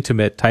very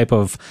intimate type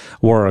of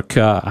work.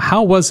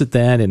 How was it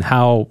then, and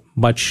how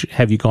much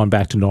have you gone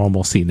back to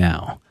normalcy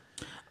now?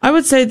 I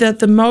would say that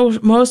the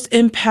most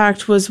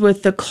impact was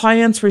with the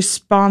clients'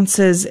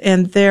 responses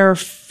and their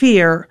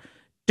fear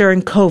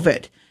during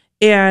COVID.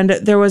 And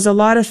there was a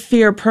lot of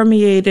fear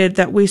permeated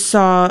that we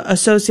saw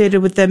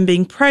associated with them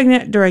being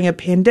pregnant during a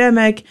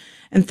pandemic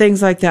and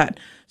things like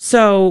that.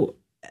 So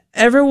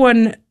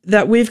everyone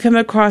that we've come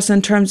across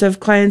in terms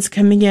of clients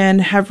coming in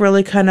have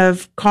really kind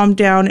of calmed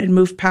down and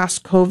moved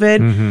past COVID.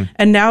 Mm-hmm.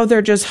 And now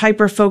they're just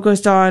hyper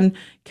focused on,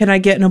 can I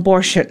get an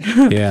abortion?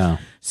 Yeah.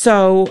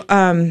 So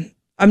I'm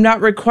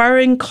not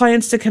requiring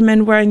clients to come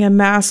in wearing a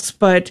mask,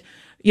 but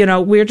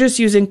we're just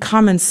using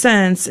common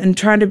sense and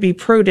trying to be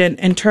prudent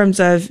in terms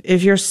of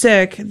if you're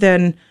sick,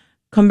 then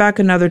come back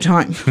another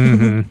time.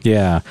 Mm-hmm.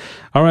 Yeah.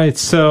 All right.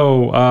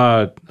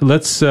 So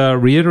let's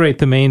reiterate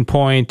the main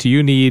point.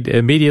 You need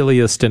immediately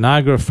a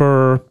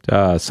stenographer,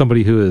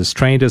 somebody who is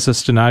trained as a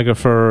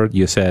stenographer.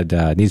 You said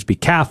needs to be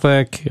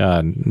Catholic,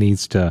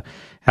 needs to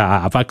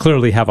I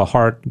clearly have a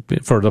heart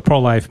for the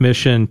pro-life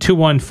mission.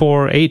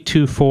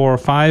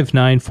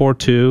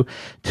 214-824-5942.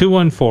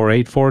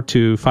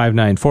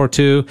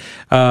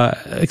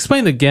 214-842-5942.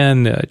 Explain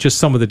again just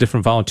some of the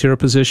different volunteer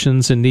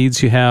positions and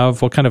needs you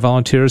have. What kind of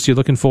volunteers are you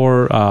looking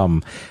for?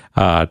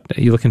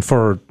 You looking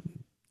for,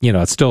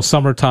 it's still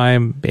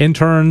summertime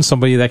interns,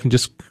 somebody that can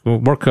just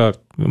work a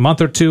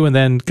month or two and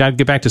then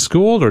get back to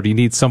school, or do you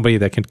need somebody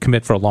that can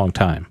commit for a long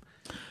time?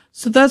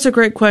 So that's a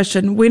great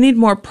question. We need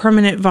more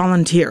permanent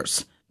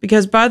volunteers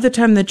because by the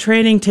time the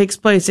training takes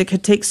place, it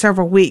could take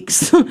several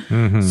weeks.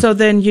 Mm-hmm. So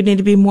then you need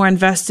to be more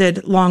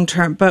invested long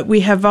term. But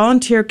we have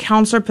volunteer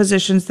counselor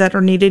positions that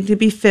are needed to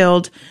be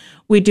filled.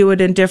 We do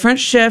it in different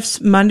shifts,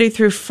 Monday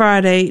through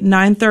Friday,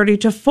 9:30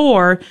 to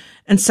 4,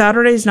 and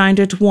Saturdays 9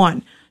 to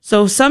 1.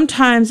 So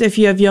sometimes if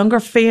you have younger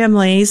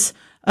families,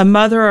 a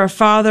mother or a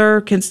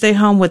father can stay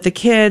home with the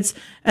kids,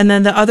 and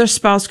then the other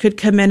spouse could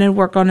come in and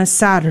work on a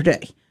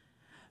Saturday.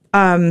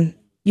 And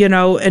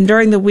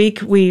during the week,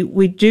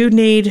 we do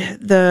need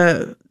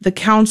the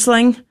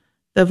counseling,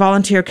 the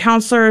volunteer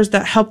counselors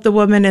that help the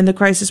women in the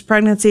crisis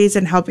pregnancies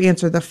and help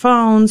answer the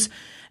phones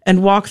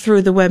and walk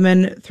through the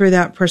women through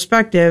that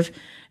perspective.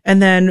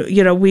 And then,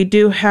 we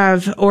do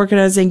have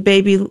organizing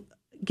baby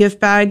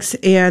gift bags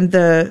and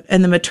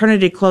the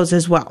maternity clothes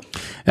as well.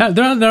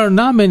 There are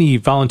not many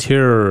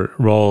volunteer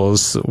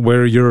roles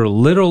where you're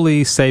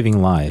literally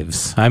saving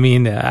lives. I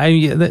mean,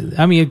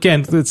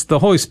 again, it's the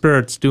Holy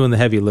Spirit's doing the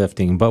heavy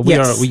lifting, but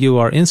you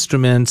are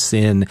instruments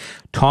in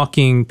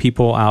talking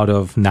people out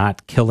of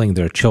not killing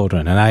their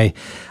children. And I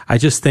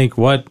just think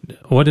what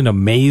an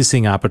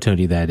amazing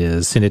opportunity that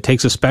is. And it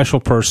takes a special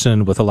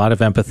person with a lot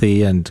of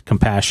empathy and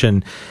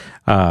compassion.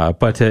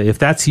 But if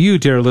that's you,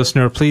 dear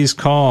listener, please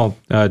call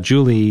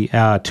Julie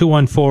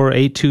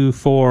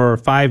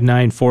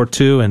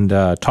 214-824-5942 and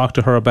talk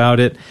to her about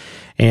it.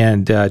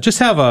 And just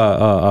have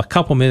a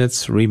couple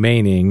minutes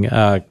remaining.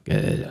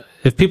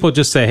 If people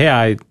just say,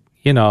 "Hey,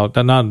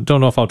 don't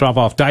know if I'll drop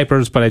off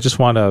diapers, but I just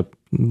want to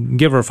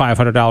give her $500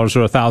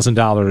 or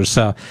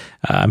 $1,000.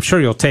 I'm sure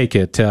you'll take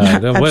it.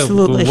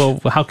 Absolutely. Well,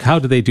 how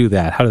do they do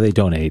that? How do they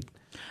donate?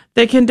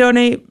 They can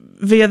donate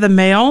via the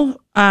mail.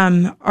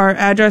 Our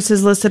address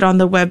is listed on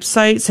the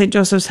website,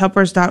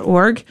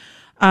 stjosephshelpers.org.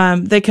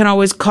 They can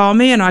always call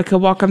me and I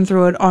could walk them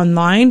through it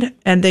online.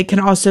 And they can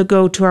also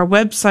go to our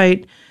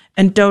website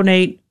and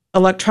donate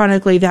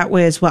electronically that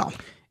way as well.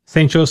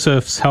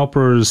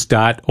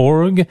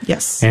 stjosephshelpers.org.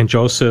 Yes. And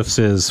Joseph's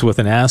is with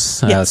an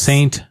S. Yes.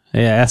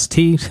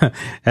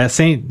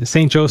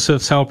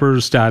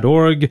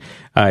 stjosephshelpers.org.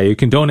 You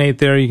can donate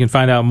there. You can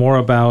find out more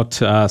about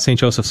St.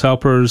 Joseph's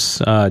Helpers,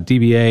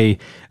 DBA,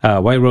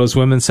 White Rose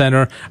Women's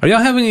Center. Are y'all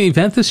having an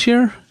event this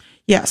year?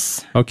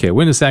 Yes. Okay.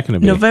 When is that going to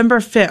be? November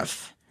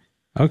 5th.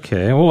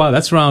 Okay. Well, wow,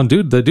 that's around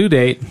the due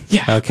date.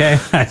 Yeah. Okay.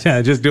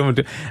 Just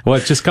a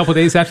couple of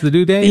days after the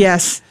due date?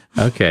 Yes.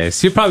 Okay.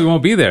 So you probably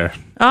won't be there.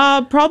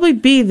 I'll probably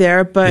be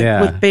there,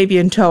 but with baby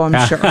in tow,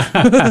 I'm sure.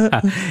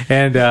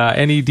 And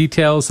any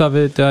details of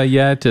it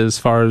yet as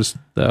far as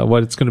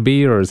what it's going to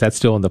be, or is that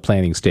still in the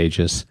planning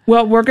stages?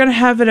 Well, we're going to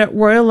have it at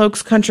Royal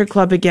Oaks Country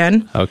Club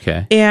again.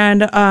 Okay.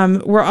 And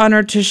we're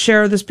honored to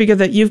share the speaker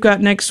that you've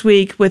got next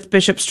week with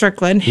Bishop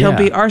Strickland. He'll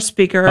be our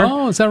speaker.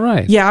 Oh, is that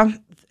right? Yeah.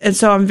 And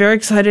so I'm very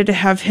excited to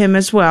have him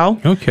as well.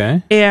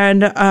 Okay.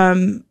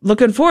 And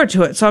looking forward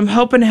to it. So I'm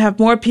hoping to have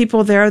more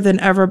people there than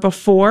ever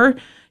before.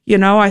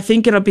 I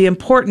think it'll be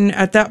important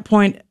at that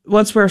point,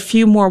 once we're a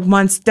few more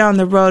months down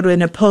the road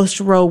in a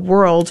post-Roe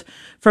world,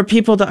 for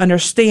people to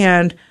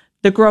understand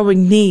the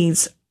growing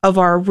needs of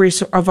our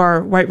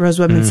White Rose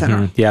Women's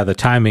Center. Yeah, the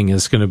timing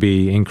is going to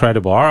be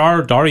incredible.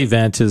 Our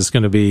event is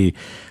going to be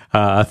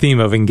a theme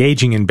of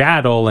engaging in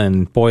battle,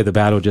 and boy, the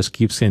battle just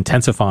keeps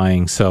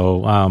intensifying.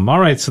 So,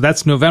 all right, so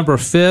that's November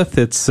 5th.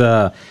 It's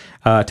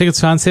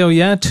tickets on sale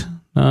yet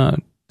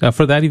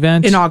for that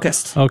event? In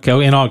August.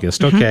 Okay, in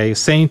August. Okay,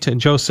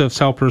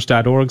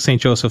 stjosephshelpers.org,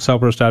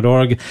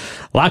 stjosephshelpers.org. A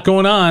lot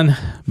going on.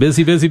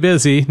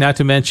 Busy. Not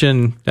to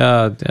mention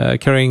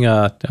carrying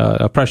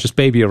a precious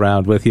baby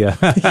around with you.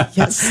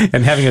 Yes.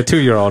 And having a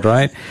 2-year-old,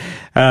 right?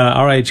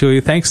 All right, Julie,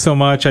 thanks so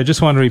much. I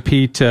just want to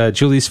repeat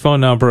Julie's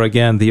phone number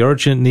again. The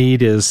urgent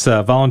need is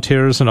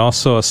volunteers and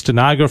also a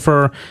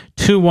stenographer,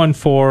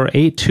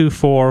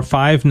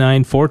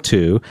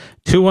 214-824-5942,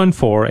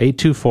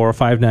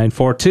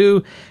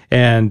 214-824-5942.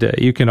 And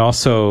you can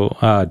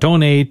also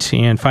donate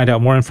and find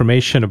out more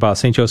information about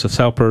St. Joseph's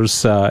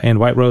Helpers and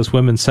White Rose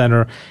Women's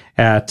Center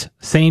at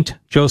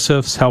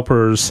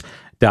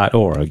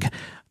stjosephshelpers.org.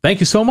 Thank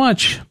you so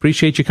much.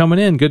 Appreciate you coming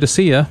in. Good to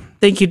see you.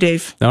 Thank you,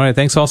 Dave. All right.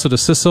 Thanks also to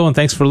Sissel, and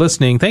thanks for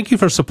listening. Thank you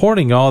for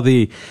supporting all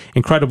the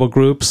incredible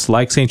groups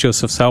like St.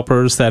 Joseph's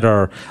Helpers that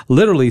are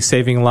literally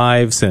saving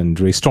lives and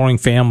restoring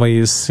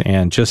families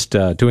and just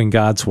doing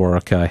God's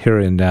work here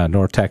in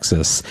North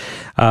Texas.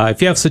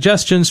 If you have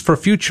suggestions for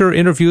future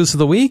interviews of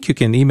the week, you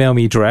can email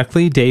me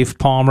directly,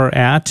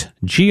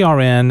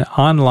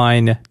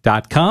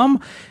 davepalmer@grnonline.com.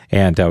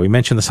 And we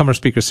mentioned the Summer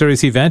Speaker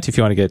Series event. If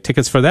you want to get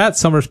tickets for that,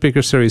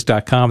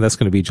 summerspeakerseries.com. That's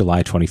going to be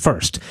July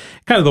 21st.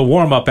 Kind of the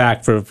warm-up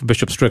act for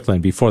Bishop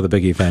Strickland before the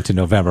big event in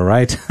November,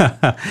 right?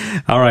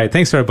 All right.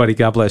 Thanks, everybody.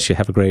 God bless you.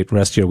 Have a great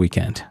rest of your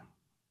weekend.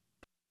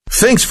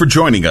 Thanks for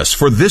joining us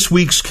for this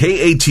week's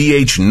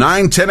KATH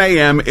 9:10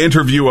 a.m.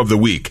 Interview of the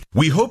Week.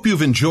 We hope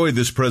you've enjoyed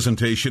this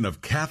presentation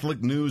of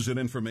Catholic news and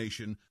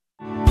information.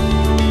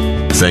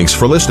 Thanks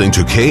for listening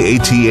to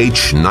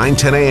KATH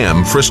 9:10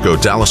 a.m. Frisco,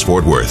 Dallas,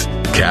 Fort Worth.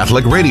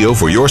 Catholic radio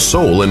for your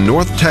soul in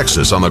North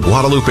Texas on the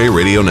Guadalupe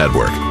Radio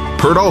Network.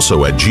 Heard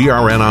also at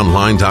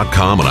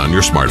grnonline.com and on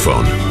your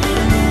smartphone.